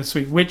recommendations for this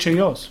week. Which are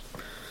yours?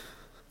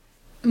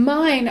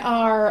 mine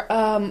are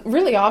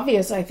really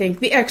obvious. I think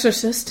The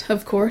Exorcist,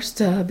 of course,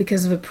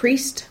 because of a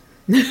priest.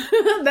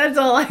 That's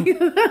all I.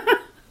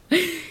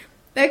 The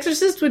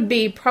Exorcist would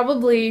be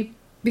probably.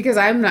 Because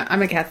I'm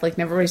a Catholic,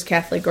 never raised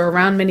Catholic, or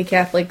around many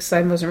Catholics.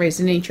 I wasn't raised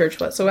in any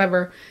church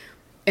whatsoever.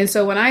 And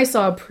so when I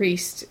saw a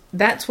priest,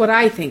 that's what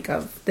I think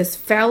of. This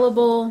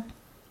fallible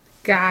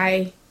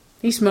guy.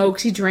 He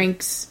smokes, he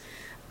drinks.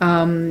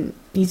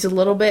 He's a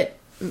little bit,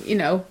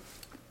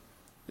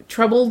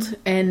 troubled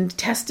and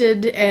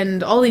tested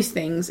and all these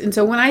things. And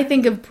so when I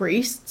think of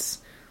priests,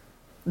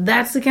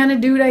 that's the kind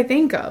of dude I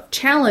think of.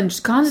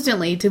 Challenged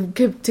constantly to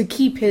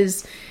keep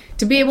his...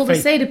 To be able to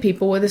Faith. say to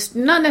people with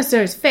not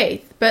necessarily his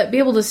faith, but be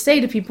able to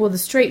say to people with a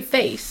straight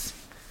face,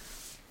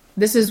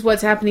 this is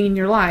what's happening in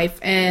your life,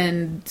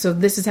 and so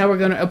this is how we're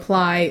going to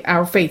apply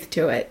our faith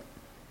to it.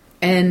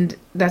 And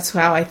that's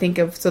how I think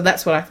of, so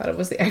that's what I thought it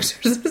was The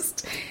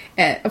Exorcist.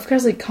 And of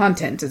course, like,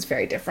 content is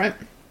very different.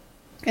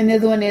 And the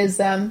other one is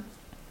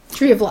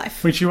Tree of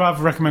Life. Which you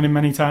have recommended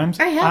many times.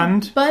 I have,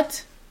 And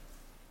but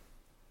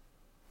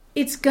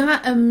it's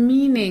got a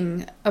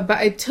meaning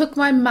about. It took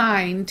my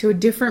mind to a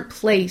different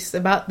place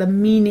about the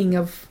meaning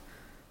of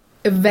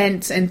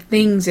events and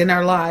things in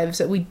our lives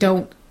that we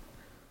don't.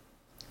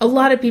 A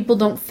lot of people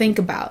don't think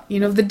about.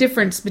 The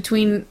difference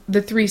between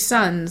the 3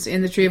 sons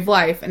in the Tree of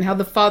Life and how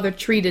the father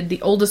treated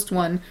the oldest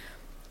one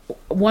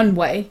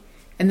way,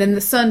 and then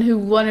the son who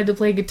wanted to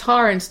play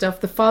guitar and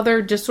stuff. The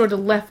father just sort of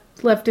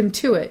left him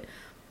to it.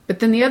 But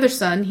then the other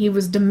son, he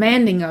was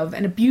demanding of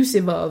and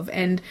abusive of,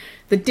 and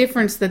the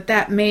difference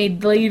that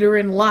made later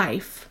in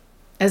life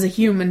as a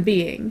human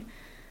being.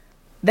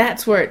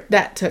 That's where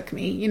that took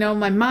me. You know,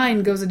 my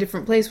mind goes a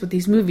different place with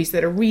these movies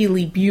that are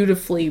really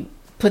beautifully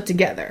put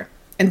together.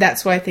 And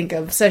that's why I think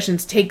of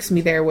Sessions takes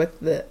me there with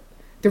the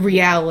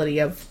reality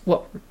of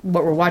what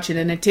we're watching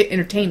an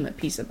entertainment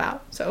piece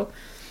about. So,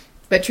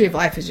 but Tree of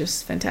Life is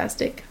just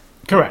fantastic.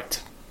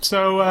 Correct.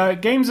 So,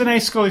 Games and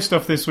Ace Scully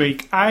stuff this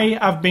week. I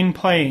have been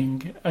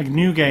playing a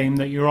new game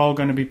that you're all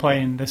going to be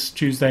playing this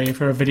Tuesday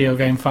if you're a video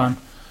game fan.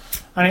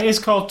 And it is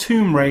called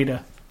Tomb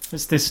Raider.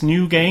 It's this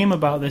new game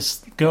about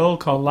this girl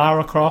called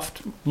Lara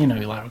Croft. You know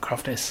who Lara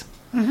Croft is.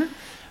 Mm-hmm.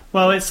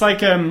 Well, it's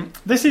like,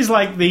 this is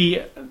like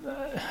the,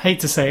 I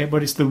hate to say it,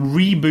 but it's the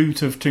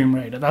reboot of Tomb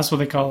Raider. That's what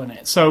they're calling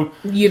it. So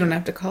you don't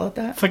have to call it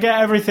that. Forget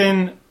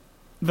everything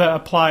that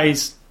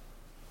applies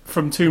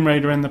from Tomb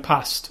Raider in the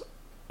past.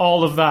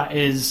 All of that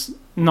is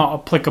not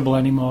applicable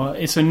anymore.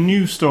 It's a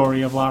new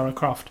story of Lara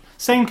Croft.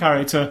 Same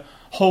character,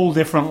 whole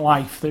different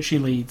life that she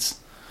leads.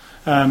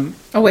 Oh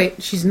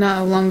wait, she's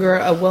no longer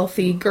a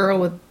wealthy girl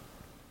with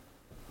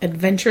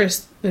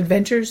adventures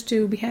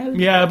to be had?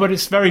 Yeah, but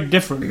it's very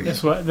different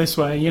this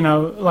way. You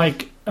know,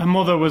 like, her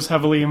mother was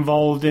heavily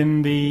involved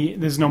in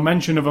there's no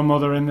mention of a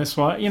mother in this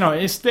one. You know,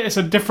 it's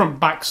a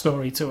different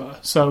backstory to her.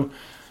 So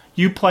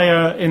you play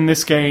her in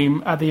this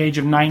game at the age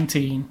of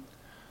 19,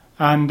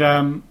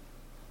 and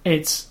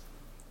it's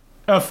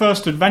her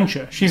first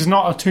adventure. She's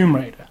not a Tomb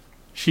Raider.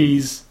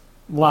 She's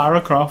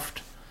Lara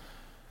Croft.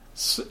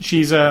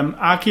 She's an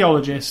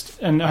archaeologist,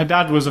 and her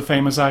dad was a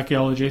famous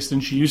archaeologist,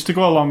 and she used to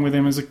go along with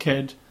him as a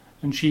kid,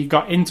 and she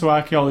got into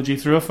archaeology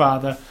through her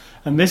father,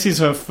 and this is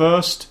her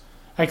first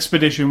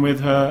expedition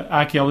with her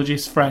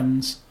archaeologist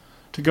friends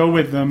to go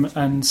with them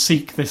and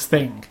seek this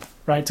thing,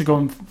 right, to go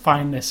and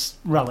find this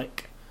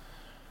relic.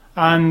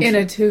 And in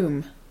a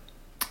tomb.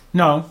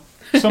 No.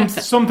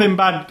 Something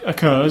bad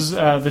occurs.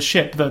 The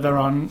ship that they're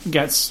on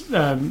gets,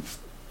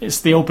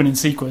 it's the opening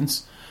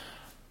sequence,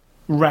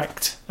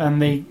 wrecked,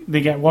 and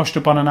they get washed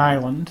up on an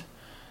island.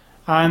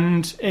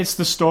 And it's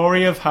the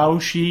story of how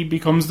she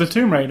becomes the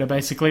Tomb Raider,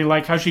 basically,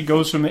 like how she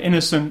goes from the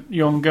innocent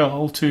young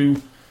girl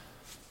to,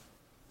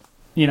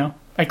 you know,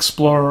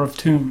 explorer of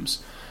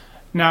tombs.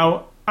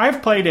 Now,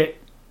 I've played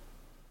it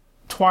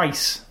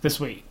twice this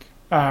week,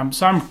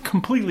 so I'm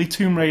completely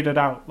Tomb Raidered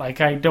out. Like,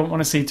 I don't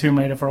want to see Tomb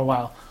Raider for a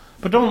while.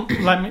 But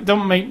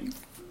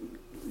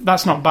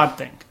that's not a bad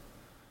thing.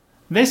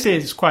 This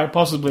is quite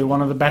possibly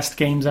one of the best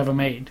games ever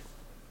made.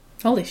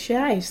 Holy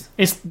shiz.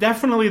 It's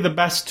definitely the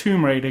best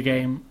Tomb Raider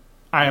game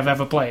I have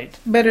ever played.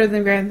 Better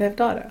than Grand Theft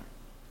Auto?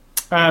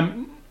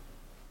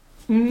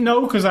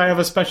 No, because I have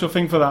a special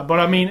thing for that.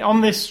 But I mean,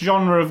 on this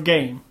genre of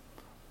game,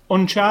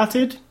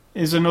 Uncharted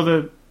is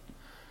another...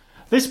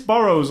 This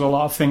borrows a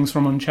lot of things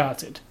from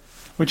Uncharted,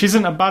 which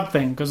isn't a bad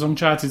thing, because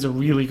Uncharted's a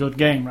really good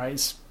game, right?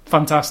 It's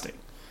fantastic.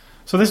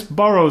 So this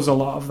borrows a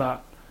lot of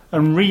that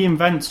and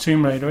reinvents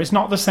Tomb Raider. It's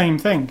not the same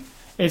thing.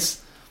 It's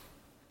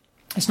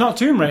not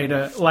Tomb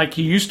Raider like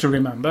you used to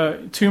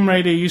remember. Tomb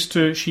Raider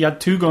she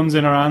had two guns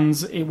in her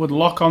hands. It would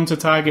lock onto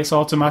targets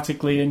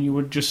automatically, and you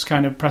would just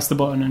kind of press the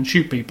button and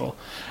shoot people.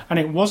 And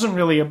it wasn't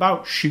really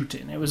about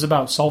shooting. It was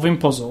about solving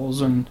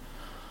puzzles and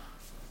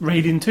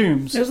raiding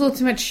tombs. There's a little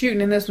too much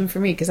shooting in this one for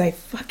me, because I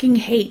fucking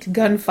hate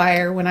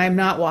gunfire when I'm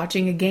not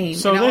watching a game.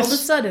 So and all of a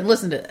sudden,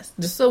 listen to this,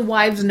 just so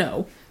wives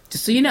know,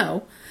 just so you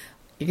know,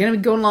 you're going to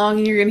be going along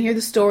and you're going to hear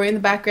the story in the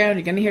background.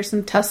 You're going to hear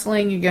some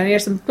tussling. You're going to hear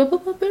some...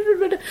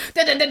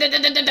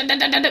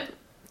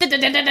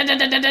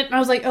 I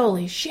was like,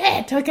 holy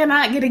shit, I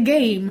cannot get a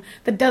game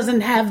that doesn't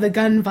have the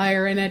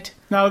gunfire in it.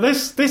 Now,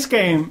 this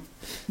game,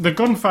 the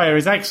gunfire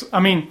is I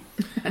mean,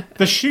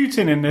 the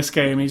shooting in this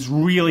game is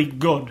really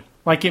good.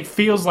 Like, it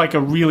feels like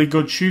a really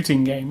good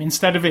shooting game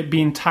instead of it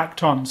being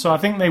tacked on. So I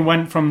think they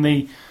went from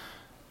the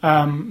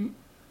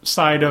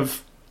side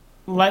of...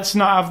 let's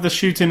not have the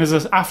shooting as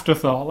an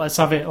afterthought. Let's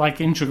have it, like,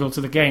 integral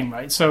to the game,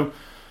 right? So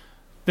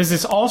there's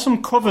this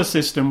awesome cover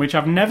system, which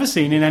I've never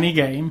seen in any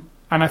game,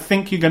 and I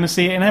think you're going to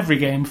see it in every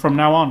game from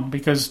now on,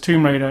 because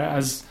Tomb Raider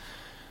has...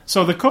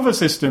 So the cover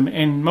system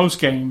in most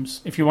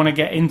games, if you want to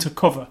get into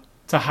cover,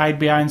 to hide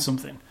behind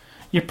something,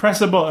 you press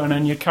a button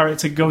and your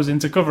character goes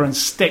into cover and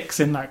sticks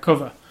in that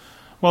cover.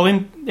 Well,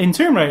 in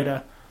Tomb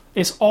Raider,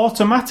 it's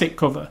automatic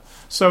cover.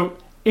 So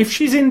if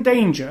she's in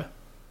danger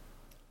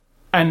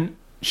and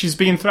she's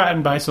being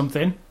threatened by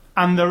something,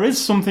 and there is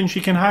something she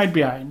can hide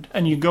behind,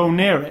 and you go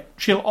near it,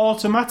 she'll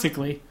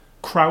automatically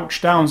crouch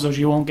down so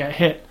she won't get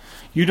hit.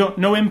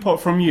 No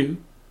input from you.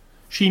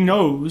 She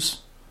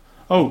knows,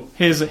 oh,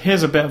 here's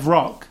a bit of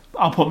rock.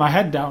 I'll put my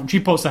head down. She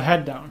puts her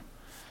head down.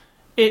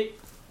 It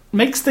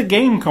makes the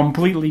game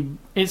completely...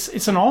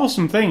 It's an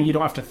awesome thing. You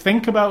don't have to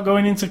think about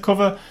going into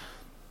cover.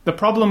 The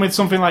problem with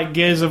something like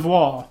Gears of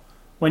War,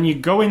 when you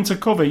go into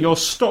cover, you're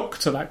stuck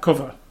to that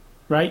cover,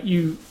 right?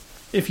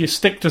 If you're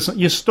stuck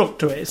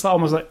to it. It's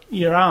almost like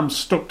your arm's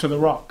stuck to the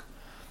rock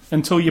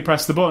until you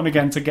press the button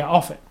again to get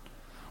off it.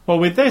 Well,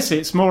 with this,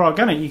 it's more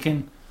organic. You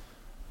can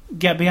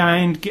get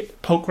behind,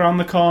 poke around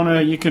the corner.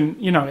 You can,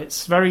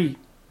 it's very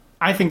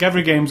I think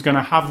every game's going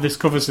to have this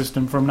cover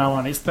system from now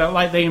on. It's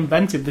like they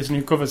invented this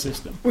new cover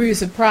system. Were you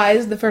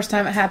surprised the first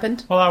time it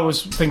happened? Well, I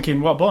was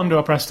thinking, what button do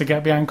I press to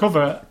get behind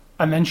cover?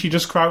 And then she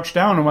just crouched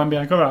down and went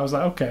behind cover. I was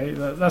like, okay,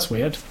 that's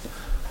weird.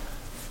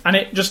 And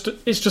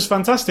it's just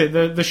fantastic.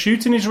 The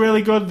shooting is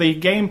really good. The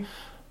game,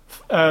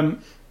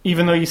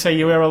 even though you say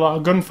you hear a lot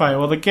of gunfire,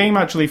 well, the game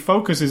actually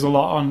focuses a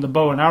lot on the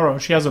bow and arrow.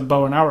 She has a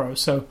bow and arrow,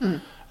 so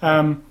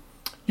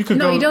you could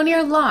you don't hear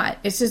a lot.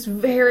 It's just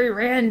very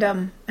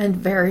random and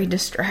very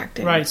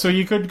distracting. Right, so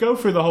you could go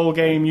through the whole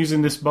game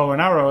using this bow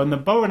and arrow, and the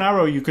bow and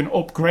arrow you can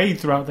upgrade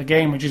throughout the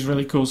game, which is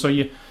really cool. So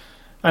you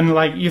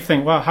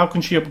think, well, how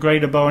can she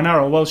upgrade a bow and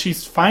arrow? Well,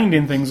 she's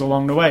finding things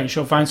along the way.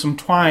 She'll find some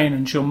twine,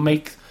 and she'll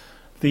make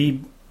the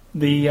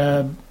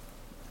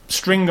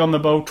string on the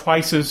bow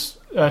twice as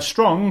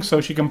strong,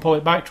 so she can pull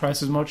it back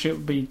twice as much. It'll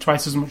be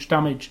twice as much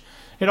damage.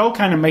 It all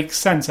kind of makes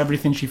sense,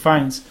 everything she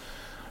finds.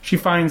 She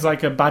finds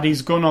like a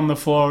baddie's gun on the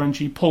floor, and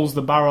she pulls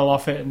the barrel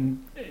off it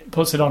and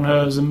puts it on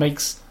hers and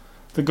makes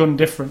the gun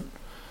different.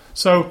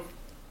 So,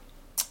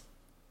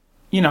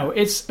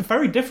 it's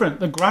very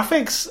different. The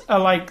graphics are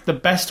like the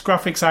best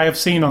graphics I have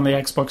seen on the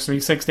Xbox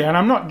 360, and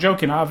I'm not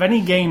joking. Out of any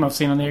game I've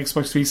seen on the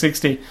Xbox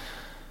 360,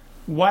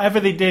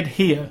 whatever they did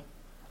here,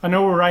 I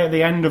know we're right at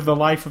the end of the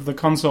life of the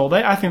console.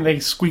 I think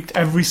they squeaked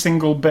every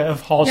single bit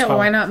of horsepower. Yeah,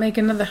 why not make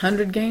another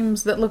 100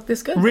 games that look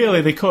this good?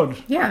 Really, they could.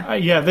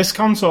 Yeah. This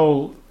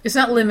console... It's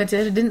not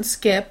limited. It didn't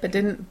skip. It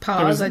didn't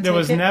pause. There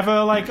was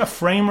never like a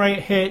frame rate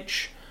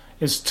hitch.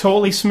 It's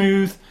totally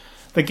smooth.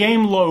 The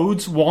game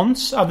loads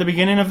once at the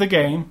beginning of the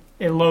game.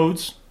 It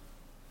loads,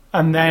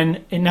 and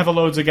then it never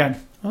loads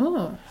again.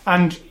 Oh.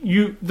 And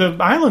the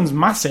island's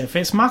massive.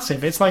 It's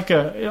massive. It's like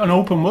an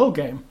open world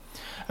game.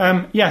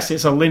 Yes,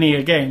 it's a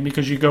linear game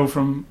because you go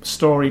from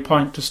story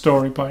point to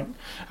story point,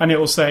 and it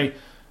will say,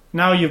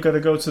 now you've got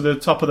to go to the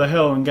top of the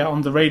hill and get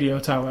on the radio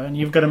tower, and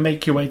you've got to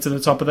make your way to the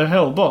top of the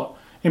hill. But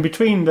in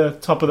between the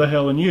top of the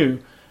hill and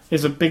you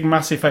is a big,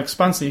 massive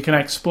expanse that you can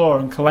explore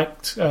and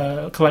collect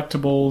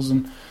collectibles.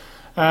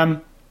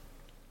 And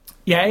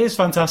it is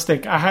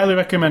fantastic. I highly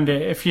recommend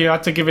it. If you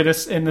had to give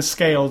it in the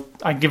scale,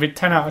 I'd give it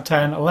 10 out of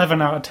 10,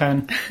 11 out of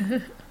 10.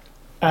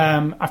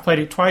 I've played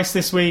it twice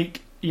this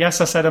week.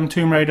 Yes, I said I'm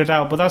Tomb Raidered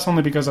out, but that's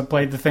only because I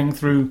played the thing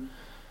through,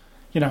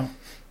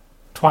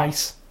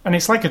 twice. And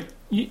it's like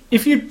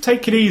if you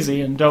take it easy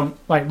and don't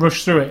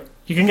rush through it,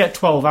 you can get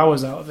 12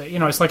 hours out of it.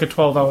 It's like a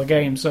 12-hour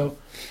game. So,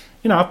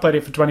 I've played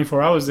it for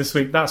 24 hours this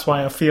week. That's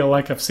why I feel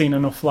like I've seen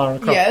enough Lara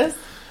Croft. Yes.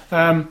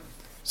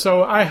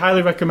 So I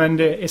highly recommend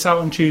it. It's out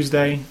on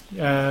Tuesday.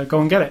 Go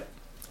and get it.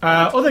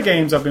 Other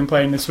games I've been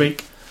playing this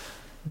week.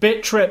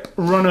 Bit Trip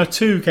Runner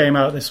 2 came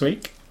out this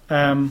week.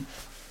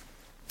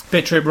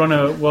 Bit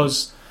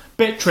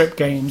Trip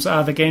games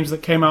are the games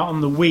that came out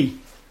on the Wii.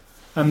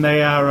 And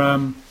they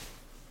are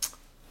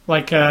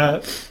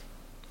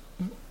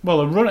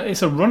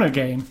it's a runner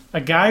game. A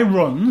guy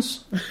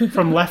runs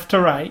from left to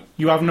right.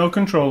 You have no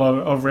control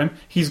over him.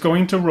 He's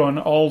going to run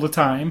all the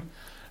time.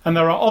 And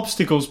there are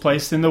obstacles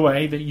placed in the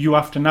way that you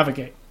have to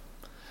navigate.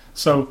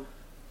 So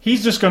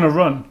he's just going to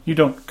run. You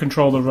don't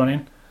control the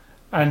running.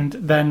 And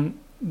then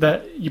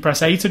you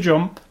press A to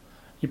jump.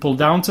 You pull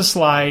down to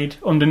slide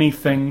underneath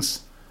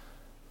things.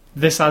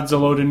 This adds a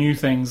load of new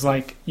things.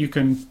 Like you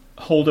can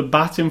hold a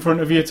bat in front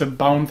of you to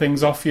bound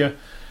things off you.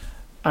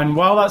 And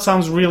while that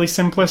sounds really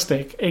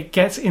simplistic, it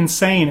gets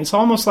insane. It's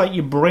almost like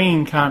your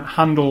brain can't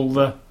handle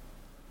the...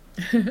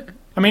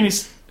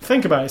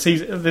 think about it. See,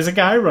 there's a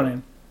guy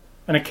running,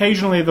 and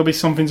occasionally there'll be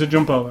something to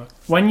jump over.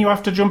 When you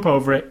have to jump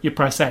over it, you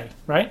press A,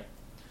 right?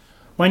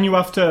 When you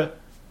have to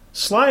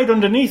slide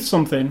underneath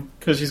something,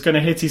 because he's going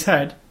to hit his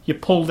head, you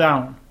pull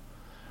down.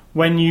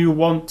 When you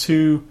want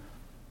to...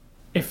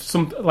 If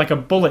a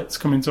bullet's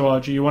coming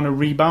towards you, you want to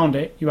rebound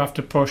it, you have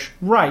to push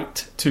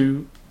right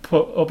to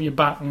put up your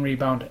bat and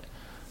rebound it.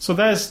 So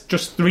there's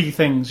just three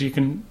things you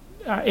can...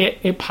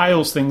 It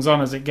piles things on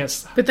as it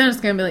gets... But then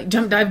it's going to be like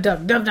jump, dive,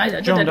 duck, jump,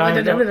 dive, jump,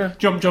 dive,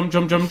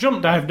 duck,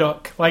 jump, dive,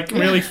 duck. Like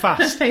really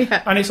fast.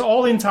 Yeah. And it's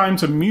all in time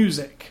to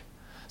music.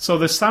 So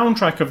the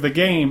soundtrack of the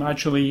game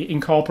actually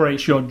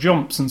incorporates your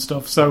jumps and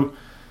stuff. So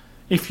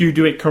if you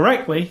do it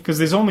correctly, because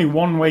there's only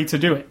one way to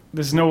do it.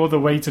 There's no other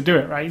way to do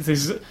it, right?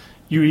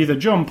 You either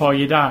jump or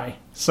you die.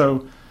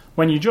 So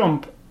when you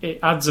jump, it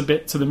adds a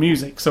bit to the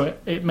music. So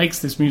it makes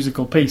this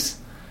musical piece.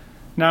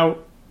 Now...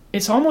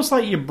 It's almost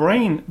like your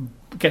brain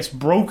gets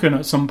broken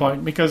at some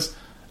point because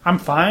I'm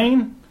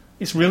fine.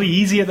 It's really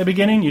easy at the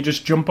beginning. You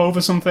just jump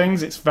over some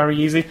things. It's very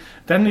easy.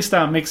 Then they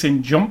start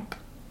mixing jump,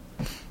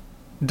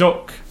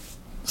 duck,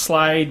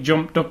 slide,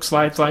 jump, duck,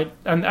 slide, slide,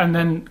 and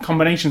then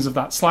combinations of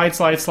that. Slide,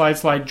 slide, slide,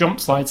 slide,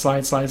 jump, slide,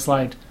 slide, slide,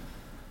 slide.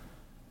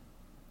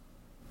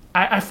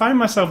 I find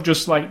myself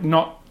just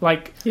not... You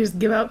just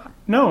give up?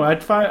 No,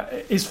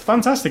 it's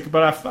fantastic,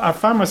 but I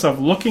find myself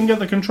looking at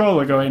the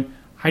controller going...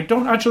 I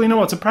don't actually know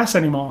what to press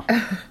anymore.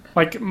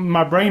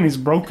 My brain is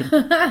broken.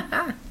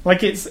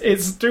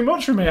 It's too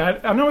much for me.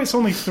 I know it's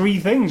only three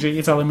things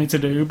you're telling me to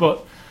do,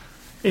 but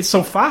it's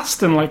so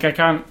fast and I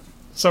can't...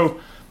 So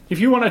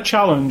if you want a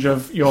challenge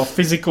of your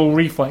physical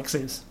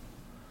reflexes,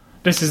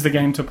 this is the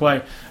game to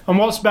play. And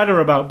what's better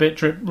about Bit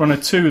Trip Runner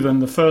 2 than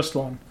the first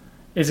one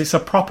is it's a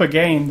proper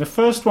game. The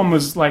first one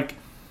was like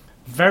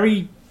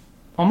very,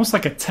 almost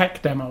like a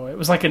tech demo. It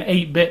was like an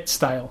 8-bit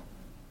style.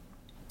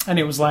 And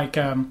it was like,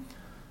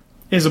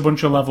 here's a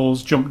bunch of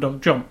levels, jump,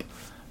 don't jump.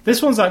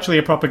 This one's actually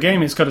a proper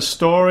game. It's got a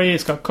story,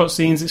 it's got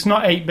cutscenes. It's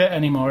not 8-bit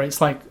anymore. It's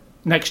like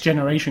next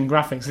generation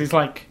graphics. It's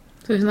like...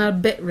 So it's not a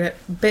bit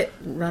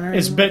runner.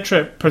 It's Bit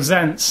Trip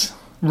Presents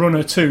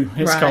Runner 2,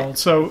 it's called.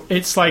 So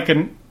it's like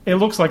it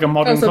looks like a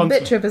modern console.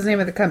 Bit Trip is the name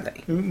of the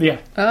company. Yeah.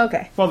 Oh,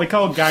 okay. Well, they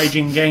call it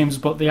Gaijin Games,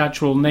 but the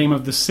actual name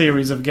of the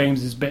series of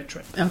games is Bit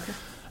Trip.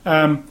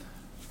 Okay.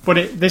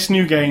 But this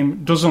new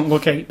game doesn't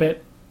look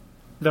 8-bit.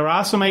 There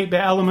are some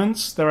 8-bit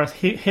elements. There are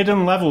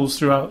hidden levels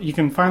throughout. You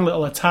can find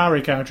little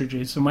Atari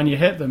cartridges, and when you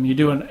hit them, you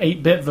do an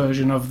 8-bit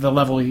version of the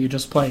level you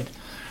just played.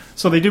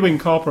 So they do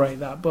incorporate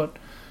that, but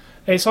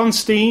it's on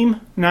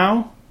Steam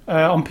now,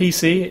 on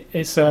PC.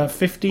 It's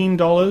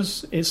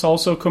 $15. It's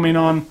also coming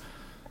on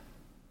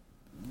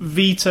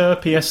Vita,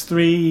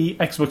 PS3,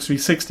 Xbox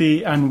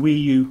 360, and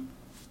Wii U.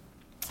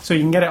 So you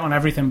can get it on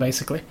everything,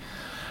 basically.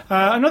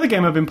 Another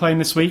game I've been playing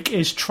this week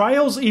is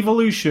Trials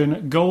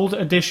Evolution Gold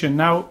Edition.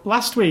 Now,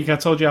 last week I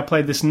told you I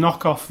played this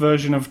knockoff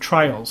version of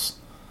Trials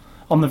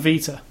on the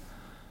Vita.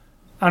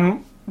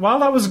 And while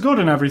that was good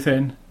and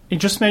everything, it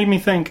just made me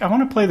think, I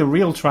want to play the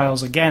real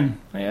Trials again.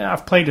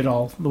 I've played it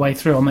all the way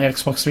through on the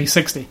Xbox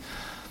 360.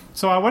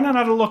 So I went and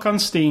had a look on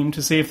Steam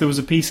to see if there was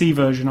a PC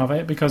version of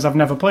it, because I've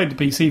never played the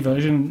PC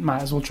version.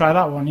 Might as well try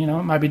that one,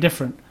 it might be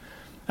different.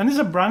 And there's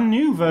a brand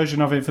new version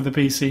of it for the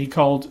PC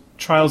called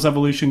Trials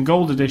Evolution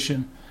Gold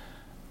Edition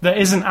that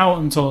isn't out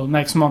until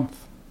next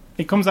month.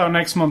 It comes out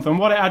next month, and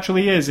what it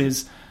actually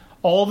is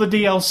all the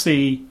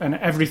DLC and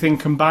everything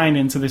combined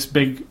into this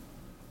big,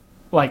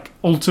 like,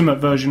 ultimate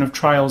version of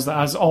Trials that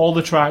has all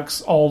the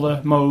tracks, all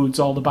the modes,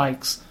 all the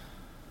bikes,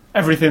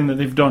 everything that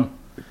they've done,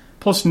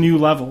 plus new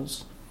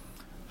levels.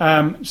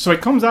 So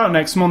it comes out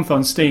next month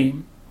on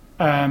Steam,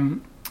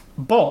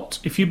 but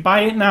if you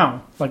buy it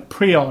now, like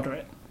pre-order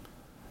it,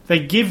 they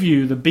give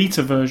you the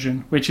beta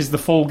version, which is the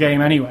full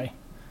game anyway.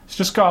 It's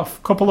just got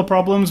a couple of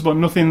problems, but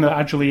nothing that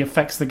actually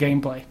affects the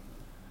gameplay.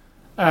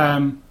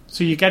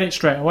 So you get it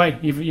straight away.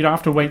 You don't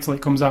have to wait till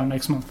it comes out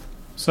next month.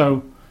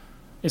 So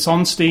it's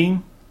on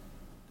Steam.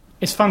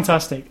 It's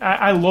fantastic.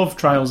 I love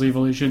Trials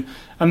Evolution.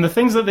 And the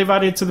things that they've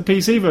added to the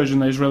PC version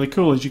that is really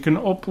cool is you can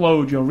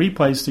upload your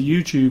replays to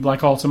YouTube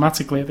like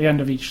automatically at the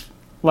end of each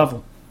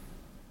level.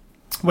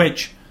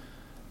 Which,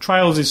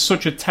 Trials is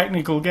such a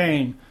technical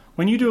game.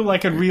 When you do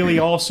like a really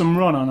awesome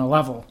run on a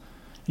level,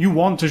 you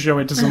want to show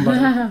it to somebody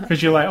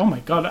because you're like, oh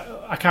my god,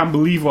 I can't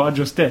believe what I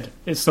just did.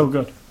 It's so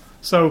good.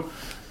 So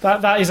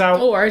that is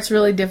out. Or it's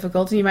really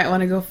difficult and you might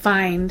want to go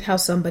find how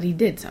somebody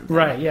did something.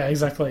 Right, yeah,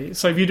 exactly.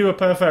 So if you do a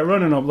perfect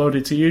run and upload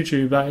it to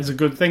YouTube, that is a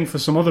good thing for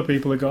some other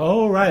people to go,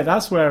 oh right,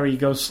 that's where he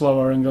goes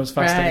slower and goes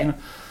faster. Right.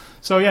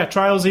 So yeah,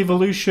 Trials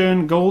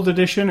Evolution Gold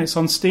Edition. It's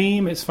on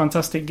Steam. It's a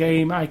fantastic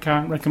game. I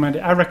can't recommend it.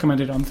 I recommend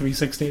it on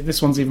 360.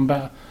 This one's even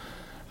better.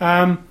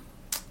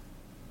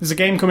 There's a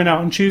game coming out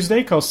on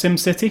Tuesday called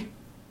SimCity.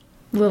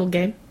 Little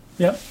game.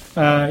 Yep.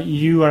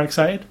 You are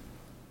excited?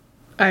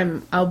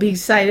 I'll be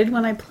excited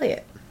when I play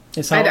it.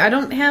 It's out. I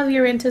don't have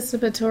your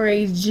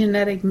anticipatory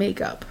genetic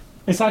makeup.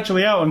 It's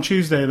actually out on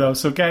Tuesday though,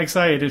 so get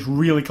excited. It's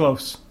really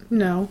close.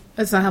 No,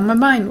 that's not how my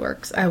mind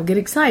works. I will get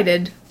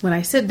excited when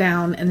I sit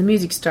down and the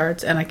music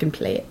starts and I can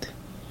play it.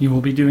 You will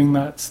be doing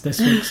that this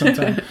week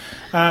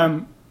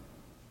sometime.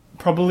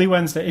 Probably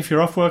Wednesday. If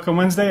you're off work on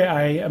Wednesday,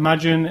 I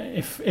imagine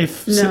if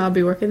No, I'll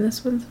be working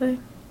this Wednesday.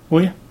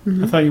 Will you?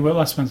 Mm-hmm. I thought you worked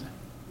last Wednesday.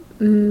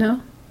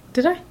 No.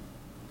 Did I?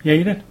 Yeah,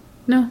 you did.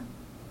 No.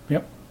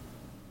 Yep.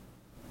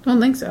 Don't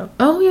think so.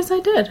 Oh, yes, I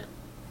did.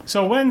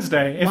 So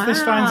Wednesday, if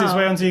this finds its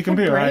way onto your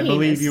computer, I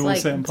believe you will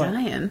sit and play.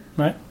 Dying.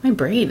 Right? My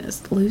brain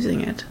is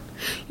losing it.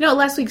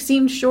 Last week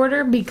seemed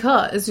shorter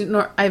because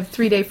I have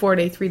 3-day,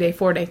 4-day, 3-day,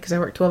 4-day because I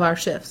work 12-hour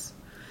shifts.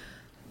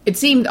 It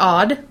seemed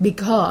odd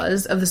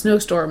because of the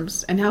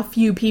snowstorms and how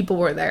few people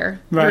were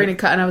there during a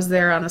cut. And I was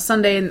there on a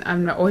Sunday, and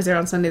I'm not always there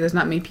on Sunday. There's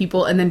not many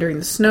people. And then during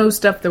the snow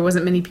stuff, there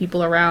wasn't many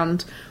people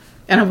around.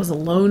 And I was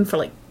alone for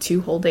like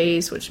 2 whole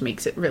days, which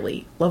makes it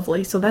really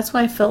lovely. So that's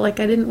why I felt like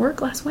I didn't work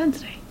last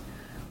Wednesday.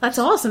 That's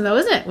awesome, though,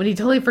 isn't it? When you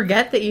totally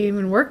forget that you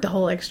even worked a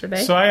whole extra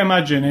day. So I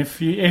imagine if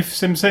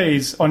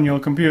SimCity's on your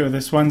computer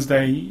this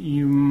Wednesday,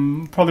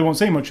 you probably won't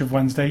see much of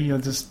Wednesday. You'll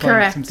just play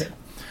SimCity.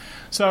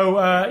 So,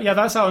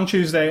 that's out on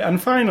Tuesday.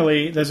 And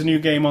finally, there's a new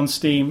game on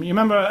Steam. You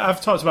remember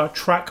I've talked about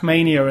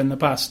Trackmania in the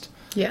past?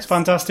 Yes. It's a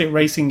fantastic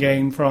racing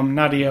game from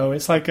Nadio.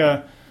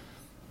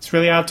 It's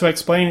really hard to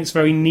explain. It's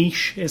very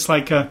niche. It's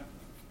like a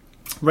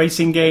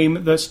racing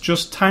game that's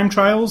just time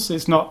trials.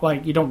 It's not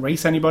like you don't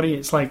race anybody.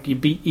 It's like you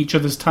beat each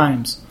other's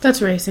times. That's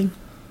racing.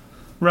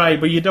 Right,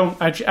 but you don't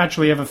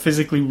actually ever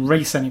physically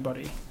race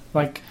anybody.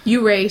 Like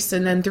you race,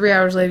 and then 3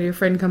 hours later, your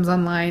friend comes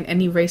online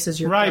and he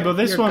races your right. But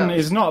this one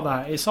is not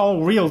that. It's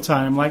all real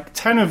time. Like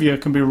 10 of you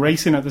can be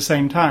racing at the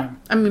same time.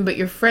 I mean, but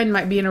your friend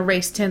might be in a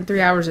race 3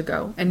 hours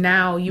ago, and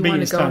now you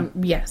want to go.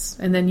 Yes,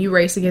 and then you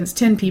race against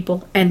 10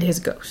 people and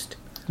his ghost.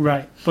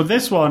 Right. But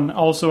this one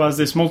also has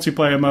this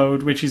multiplayer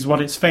mode, which is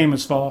what it's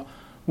famous for,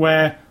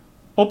 where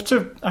up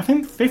to, I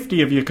think,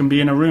 50 of you can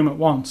be in a room at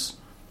once,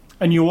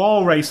 and you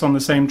all race on the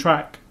same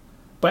track.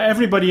 But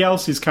everybody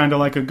else is kind of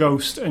like a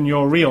ghost, and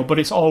you're real, but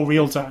it's all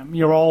real time.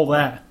 You're all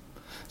there.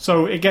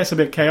 So it gets a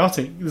bit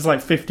chaotic. There's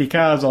like 50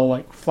 cars all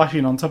like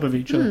flashing on top of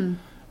each other.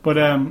 But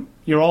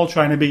you're all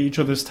trying to beat each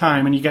other's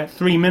time, and you get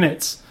 3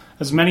 minutes,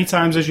 as many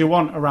times as you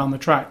want around the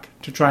track,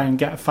 to try and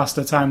get a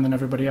faster time than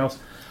everybody else.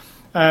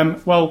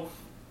 Well,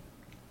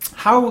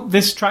 how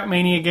this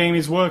Trackmania game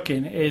is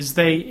working is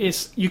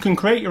you can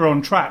create your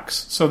own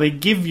tracks. So they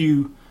give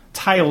you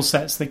tile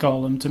sets, they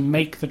call them, to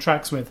make the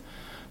tracks with.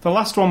 The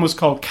last one was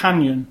called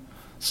Canyon.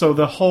 So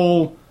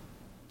the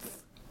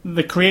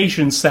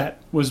creation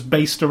set was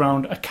based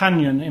around a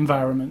canyon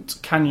environment,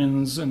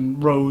 canyons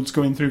and roads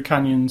going through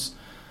canyons.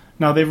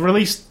 Now they've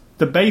released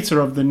the beta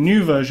of the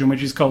new version,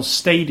 which is called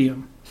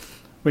Stadium,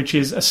 which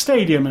is a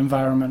stadium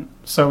environment.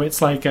 So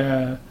it's like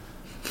a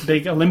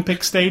big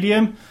Olympic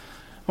stadium.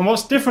 And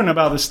what's different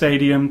about the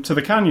stadium to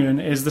the canyon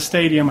is the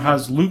stadium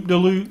has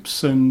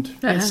loop-de-loops, and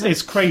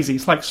it's crazy.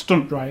 It's like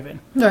stunt driving.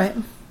 Right.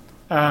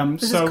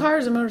 Is so this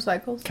cars or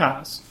motorcycles?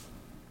 Cars.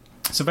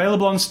 It's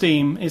available on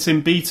Steam. It's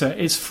in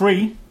beta. It's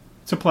free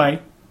to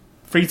play.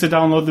 Free to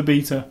download the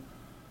beta.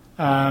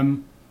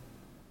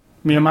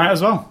 You might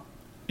as well.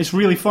 It's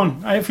really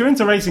fun. If you're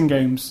into racing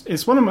games,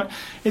 it's one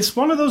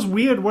of those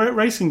weird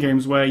racing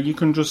games where you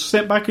can just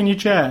sit back in your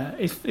chair.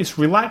 It's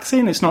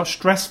relaxing. It's not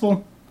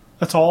stressful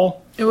at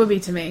all. It would be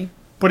to me.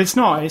 But it's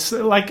not. It's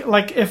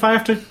like if I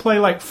have to play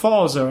like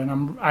Forza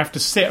and I have to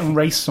sit and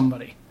race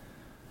somebody,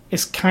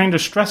 it's kind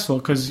of stressful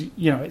because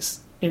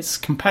it's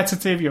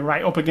competitive. You're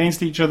right up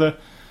against each other.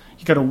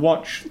 You got to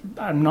watch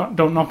and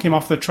don't knock him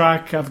off the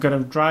track. I've got to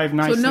drive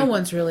nicely. So no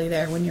one's really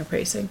there when you're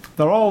racing.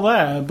 They're all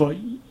there, but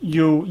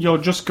you're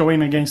just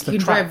going against the track.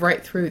 You drive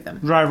right through them.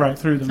 Drive right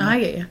through them. I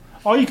get you.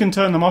 Or you can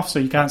turn them off so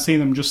you can't see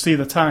them. Just see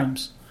the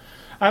times.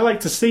 I like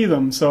to see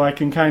them so I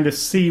can kind of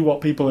see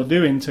what people are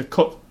doing to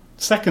cut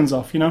seconds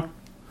off.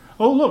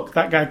 Oh look,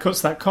 that guy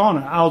cuts that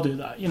corner. I'll do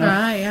that.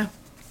 Yeah.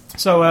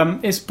 So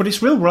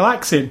it's real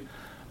relaxing.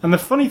 And the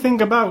funny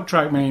thing about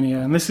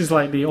Trackmania, and this is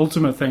like the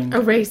ultimate thing,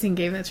 a racing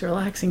game that's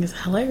relaxing is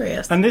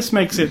hilarious. And this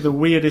makes it the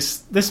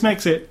weirdest. This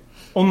makes it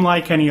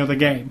unlike any other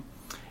game.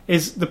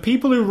 Is the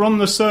people who run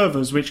the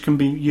servers, which can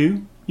be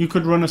you. You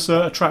could run a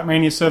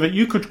Trackmania server.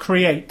 You could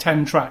create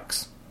 10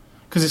 tracks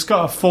because it's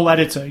got a full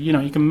editor.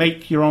 You can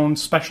make your own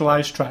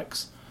specialized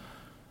tracks,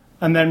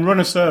 and then run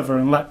a server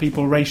and let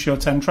people race your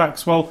 10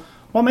 tracks. Well,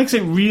 what makes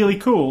it really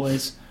cool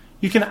is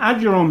you can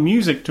add your own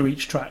music to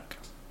each track,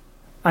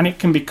 and it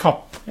can be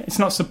it's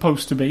not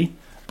supposed to be,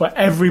 but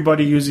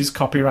everybody uses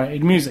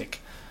copyrighted music.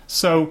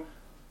 So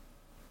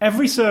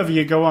every server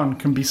you go on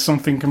can be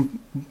something.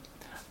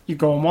 You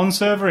go on one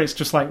server, it's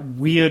just like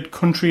weird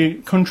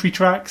country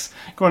tracks.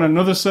 You go on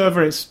another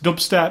server, it's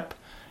dubstep.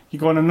 You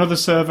go on another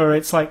server,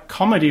 it's like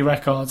comedy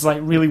records, like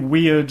really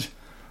weird,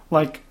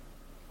 like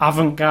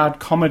avant-garde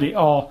comedy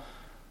or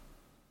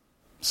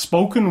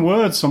spoken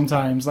words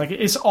sometimes. Like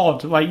it's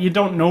odd. Like you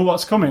don't know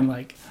what's coming.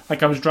 Like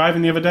I was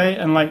driving the other day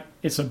and like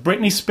it's a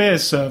Britney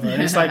Spears server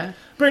and it's like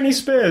Britney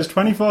Spears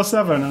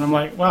 24/7 and I'm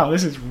like, wow,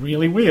 this is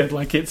really weird.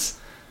 Like it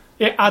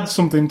adds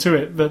something to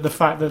it. The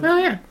fact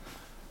that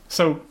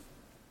so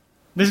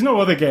there's no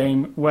other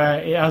game where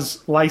it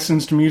has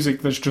licensed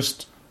music that's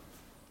just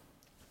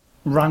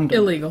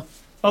random,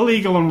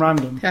 illegal and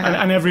random,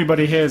 and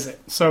everybody hears it.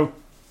 So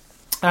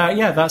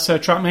that's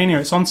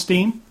Trackmania. It's on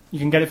Steam. You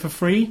can get it for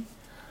free.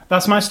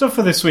 That's my stuff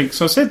for this week.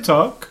 So Sid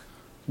Talk,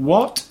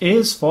 what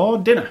is for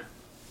dinner?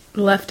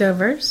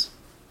 Leftovers.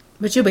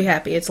 But you'll be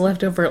happy. It's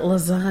leftover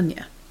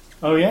lasagna.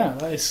 Oh yeah,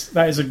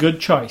 that is a good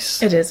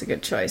choice. It is a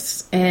good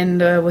choice.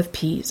 And with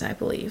peas, I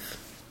believe.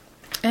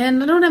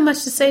 And I don't have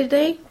much to say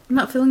today. I'm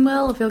not feeling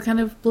well. I feel kind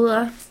of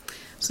blah.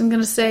 So I'm going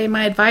to say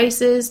my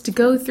advice is to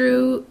go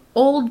through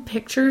old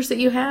pictures that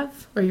you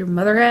have, or your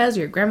mother has,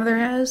 or your grandmother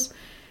has.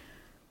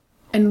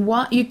 And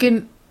what you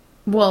can...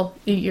 Well,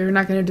 you're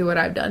not going to do what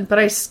I've done, but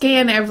I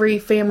scan every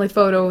family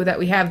photo that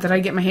we have that I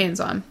get my hands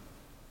on.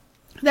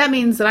 That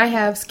means that I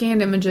have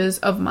scanned images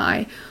of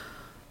my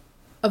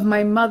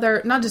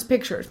mother, not just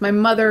pictures, my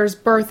mother's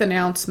birth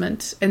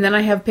announcement, and then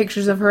I have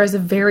pictures of her as a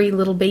very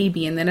little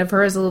baby, and then of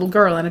her as a little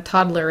girl, and a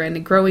toddler, and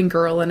a growing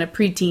girl, and a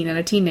preteen, and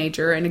a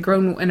teenager, and a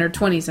grown in her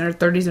 20s, and her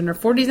 30s, and her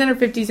 40s, and her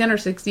 50s, and her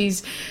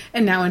 60s,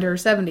 and now into her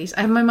 70s.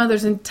 I have my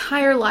mother's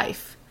entire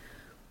life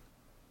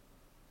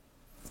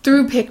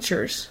through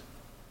pictures.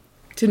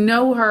 To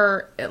know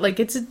her, like,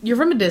 you're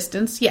from a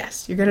distance,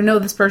 yes, you're going to know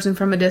this person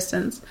from a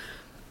distance.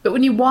 But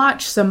when you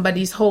watch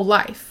somebody's whole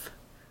life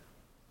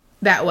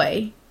that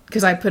way,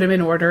 because I put them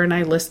in order and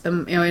I list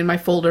them, in my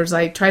folders,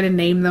 I try to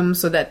name them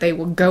so that they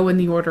will go in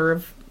the order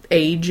of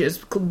age as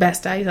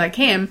best as I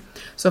can.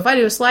 So if I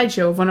do a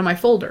slideshow of one of my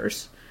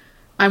folders,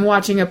 I'm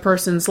watching a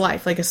person's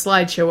life, like a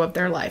slideshow of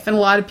their life. And a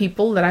lot of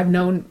people that I've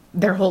known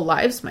their whole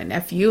lives, my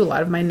nephew, a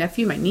lot of my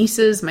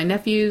nieces, my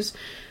nephews.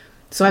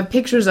 So I have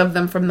pictures of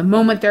them from the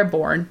moment they're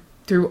born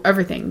through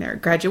everything, their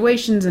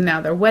graduations and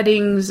now their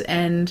weddings,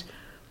 and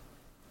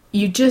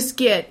you just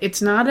get,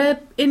 it's not a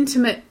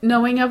intimate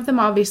knowing of them,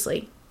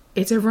 obviously.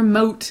 It's a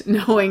remote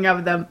knowing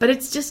of them, but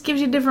it just gives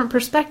you a different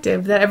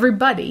perspective that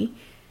everybody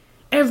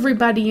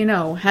you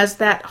know has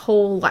that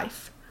whole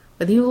life.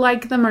 Whether you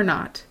like them or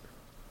not,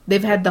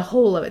 they've had the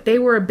whole of it. They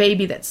were a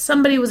baby that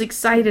somebody was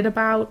excited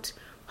about,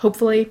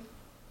 hopefully,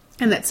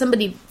 and that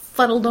somebody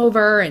fuddled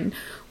over and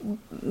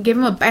gave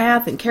them a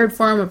bath and cared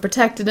for them and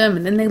protected them,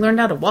 and then they learned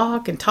how to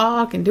walk and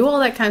talk and do all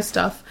that kind of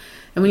stuff.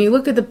 And when you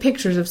look at the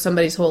pictures of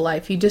somebody's whole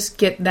life, you just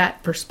get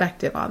that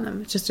perspective on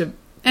them. It's just and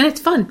it's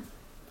fun.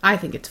 I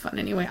think it's fun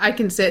anyway. I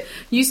can sit,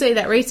 you say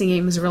that racing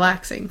game is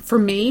relaxing. For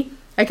me,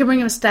 I could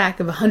bring a stack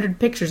of 100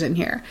 pictures in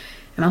here,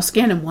 and I'll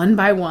scan them one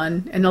by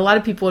one, and a lot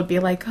of people would be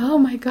like, oh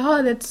my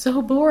god, that's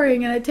so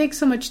boring, and it takes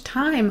so much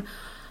time.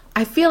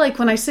 I feel like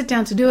when I sit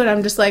down to do it,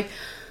 I'm just like,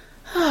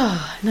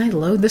 oh, and I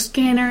load the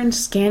scanner and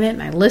scan it,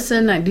 and I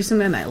listen, I do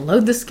something, and I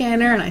load the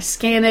scanner, and I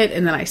scan it,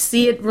 and then I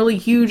see it really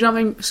huge on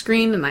my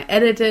screen, and I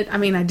edit it. I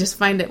mean, I just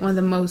find it one of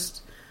the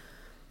most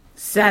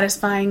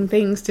satisfying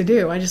things to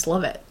do. I just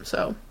love it,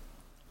 so...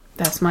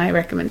 That's my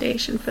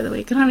recommendation for the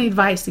week. I don't have any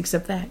advice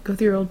except that. Go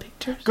through your old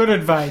pictures. Good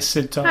advice,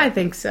 Sid Talk. I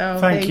think so.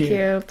 Thank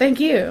you. Thank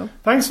you.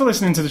 Thanks for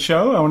listening to the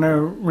show. I want to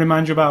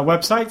remind you about our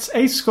websites,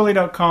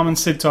 ascully.com and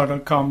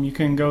sidtalk.com. You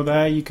can go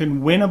there. You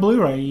can win a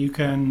Blu-ray. You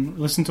can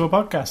listen to a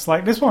podcast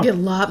like this one. Get a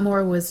lot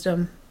more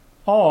wisdom.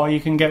 Or you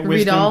can get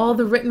wisdom. Read all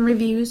the written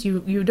reviews.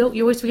 You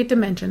always forget to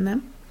mention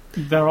them.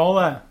 They're all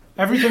there.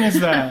 Everything is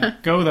there.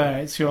 Go there.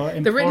 It's your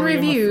The written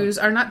reviews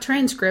are not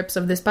transcripts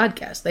of this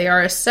podcast. They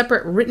are a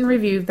separate written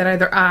review that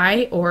either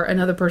I or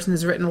another person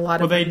has written a lot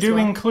of. Well, they do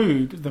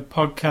include the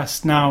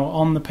podcast now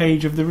on the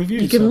page of the review.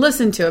 You can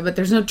listen to it, but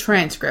there's no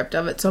transcript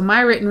of it. So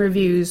my written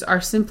reviews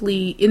are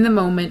simply, in the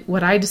moment,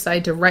 what I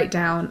decide to write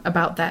down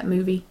about that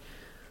movie.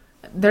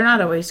 They're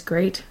not always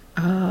great.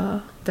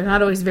 They're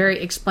not always very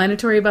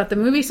explanatory about the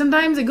movie.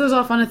 Sometimes it goes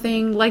off on a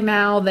thing, like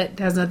now, that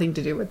has nothing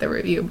to do with the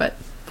review, but...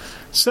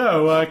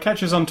 So,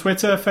 catch us on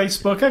Twitter,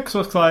 Facebook,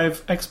 Xbox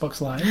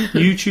Live,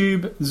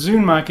 YouTube,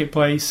 Zune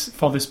Marketplace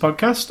for this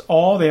podcast,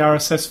 or the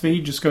RSS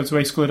feed. Just go to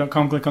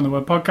ascully.com, click on the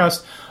word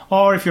podcast,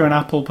 or if you're an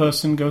Apple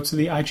person, go to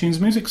the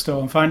iTunes Music Store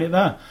and find it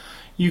there.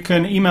 You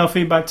can email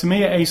feedback to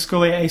me at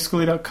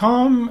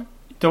ascully@ascully.com.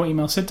 Don't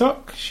email Sid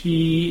Talk.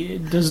 She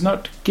does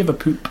not give a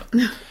poop.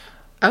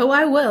 Oh,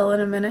 I will in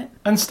a minute.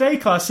 And stay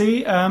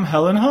classy,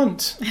 Helen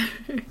Hunt.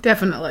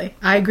 Definitely.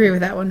 I agree with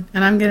that one.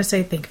 And I'm going to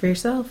say think for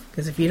yourself,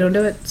 because if you don't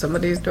do it,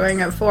 somebody's doing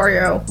it for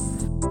you.